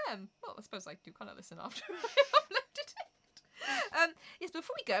in with them. Well, I suppose I do kind of listen after I uploaded it. Yes,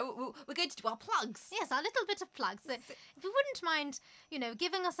 before we go, we're going to do our plugs. Yes, our little bit of plugs. So if you wouldn't mind,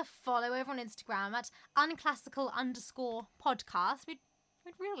 giving us a follow over on Instagram at unclassical_podcast, we'd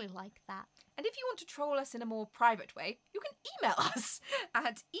really like that. And if you want to troll us in a more private way, you can email us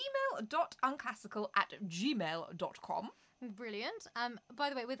at email.unclassical@gmail.com. Brilliant. By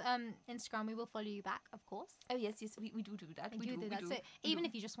the way, with Instagram, we will follow you back, of course. Oh yes, we do that. We do that. So even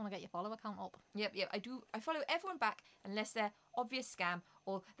if you just want to get your follow account up. Yep. I do. I follow everyone back unless they're obvious scam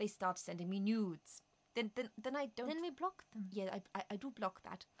or they start sending me nudes. Then I don't. Then we block them. Yeah, I do block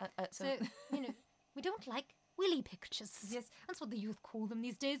that. So we don't like willy pictures. Yes, that's what the youth call them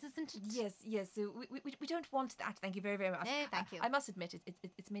these days, isn't it? Yes. So we don't want that. Thank you very, very much. No, thank you. I must admit,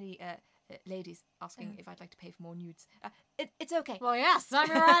 it's many ladies asking if I'd like to pay for more nudes. It's okay. Well, yes, sign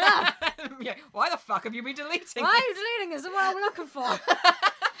me right up. Yeah. Why the fuck have you been deleting? Why are you deleting this? What are we looking for?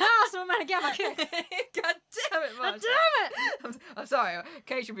 That's what I'm gonna get my kick. God damn it, Marge. God damn it! I'm sorry.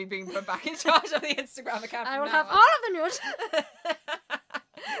 Kay should be being put back in charge of the Instagram account. I will have all of the nudes.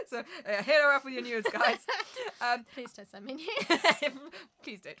 So hit her up with your nudes, guys. Please don't send me nudes.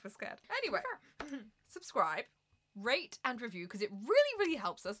 Please don't. We're scared. Anyway, subscribe, rate, and review because it really, really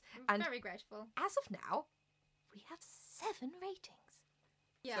helps us. I'm And very grateful. as of now, we have 7 ratings.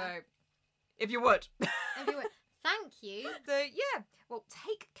 Yeah. So, if you would. If you would. Thank you. So yeah, well,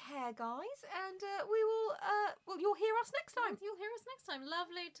 take care, guys, and we will. Well, you'll hear us next time. You'll hear us next time.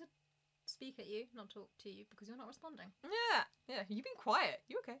 Lovely to speak at you, not talk to you because you're not responding. Yeah. You've been quiet.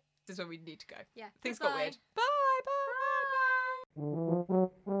 You okay? This is where we need to go. Yeah. Things got Goodbye. weird.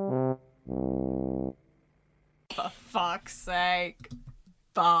 Bye. For fuck's sake.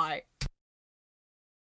 Bye.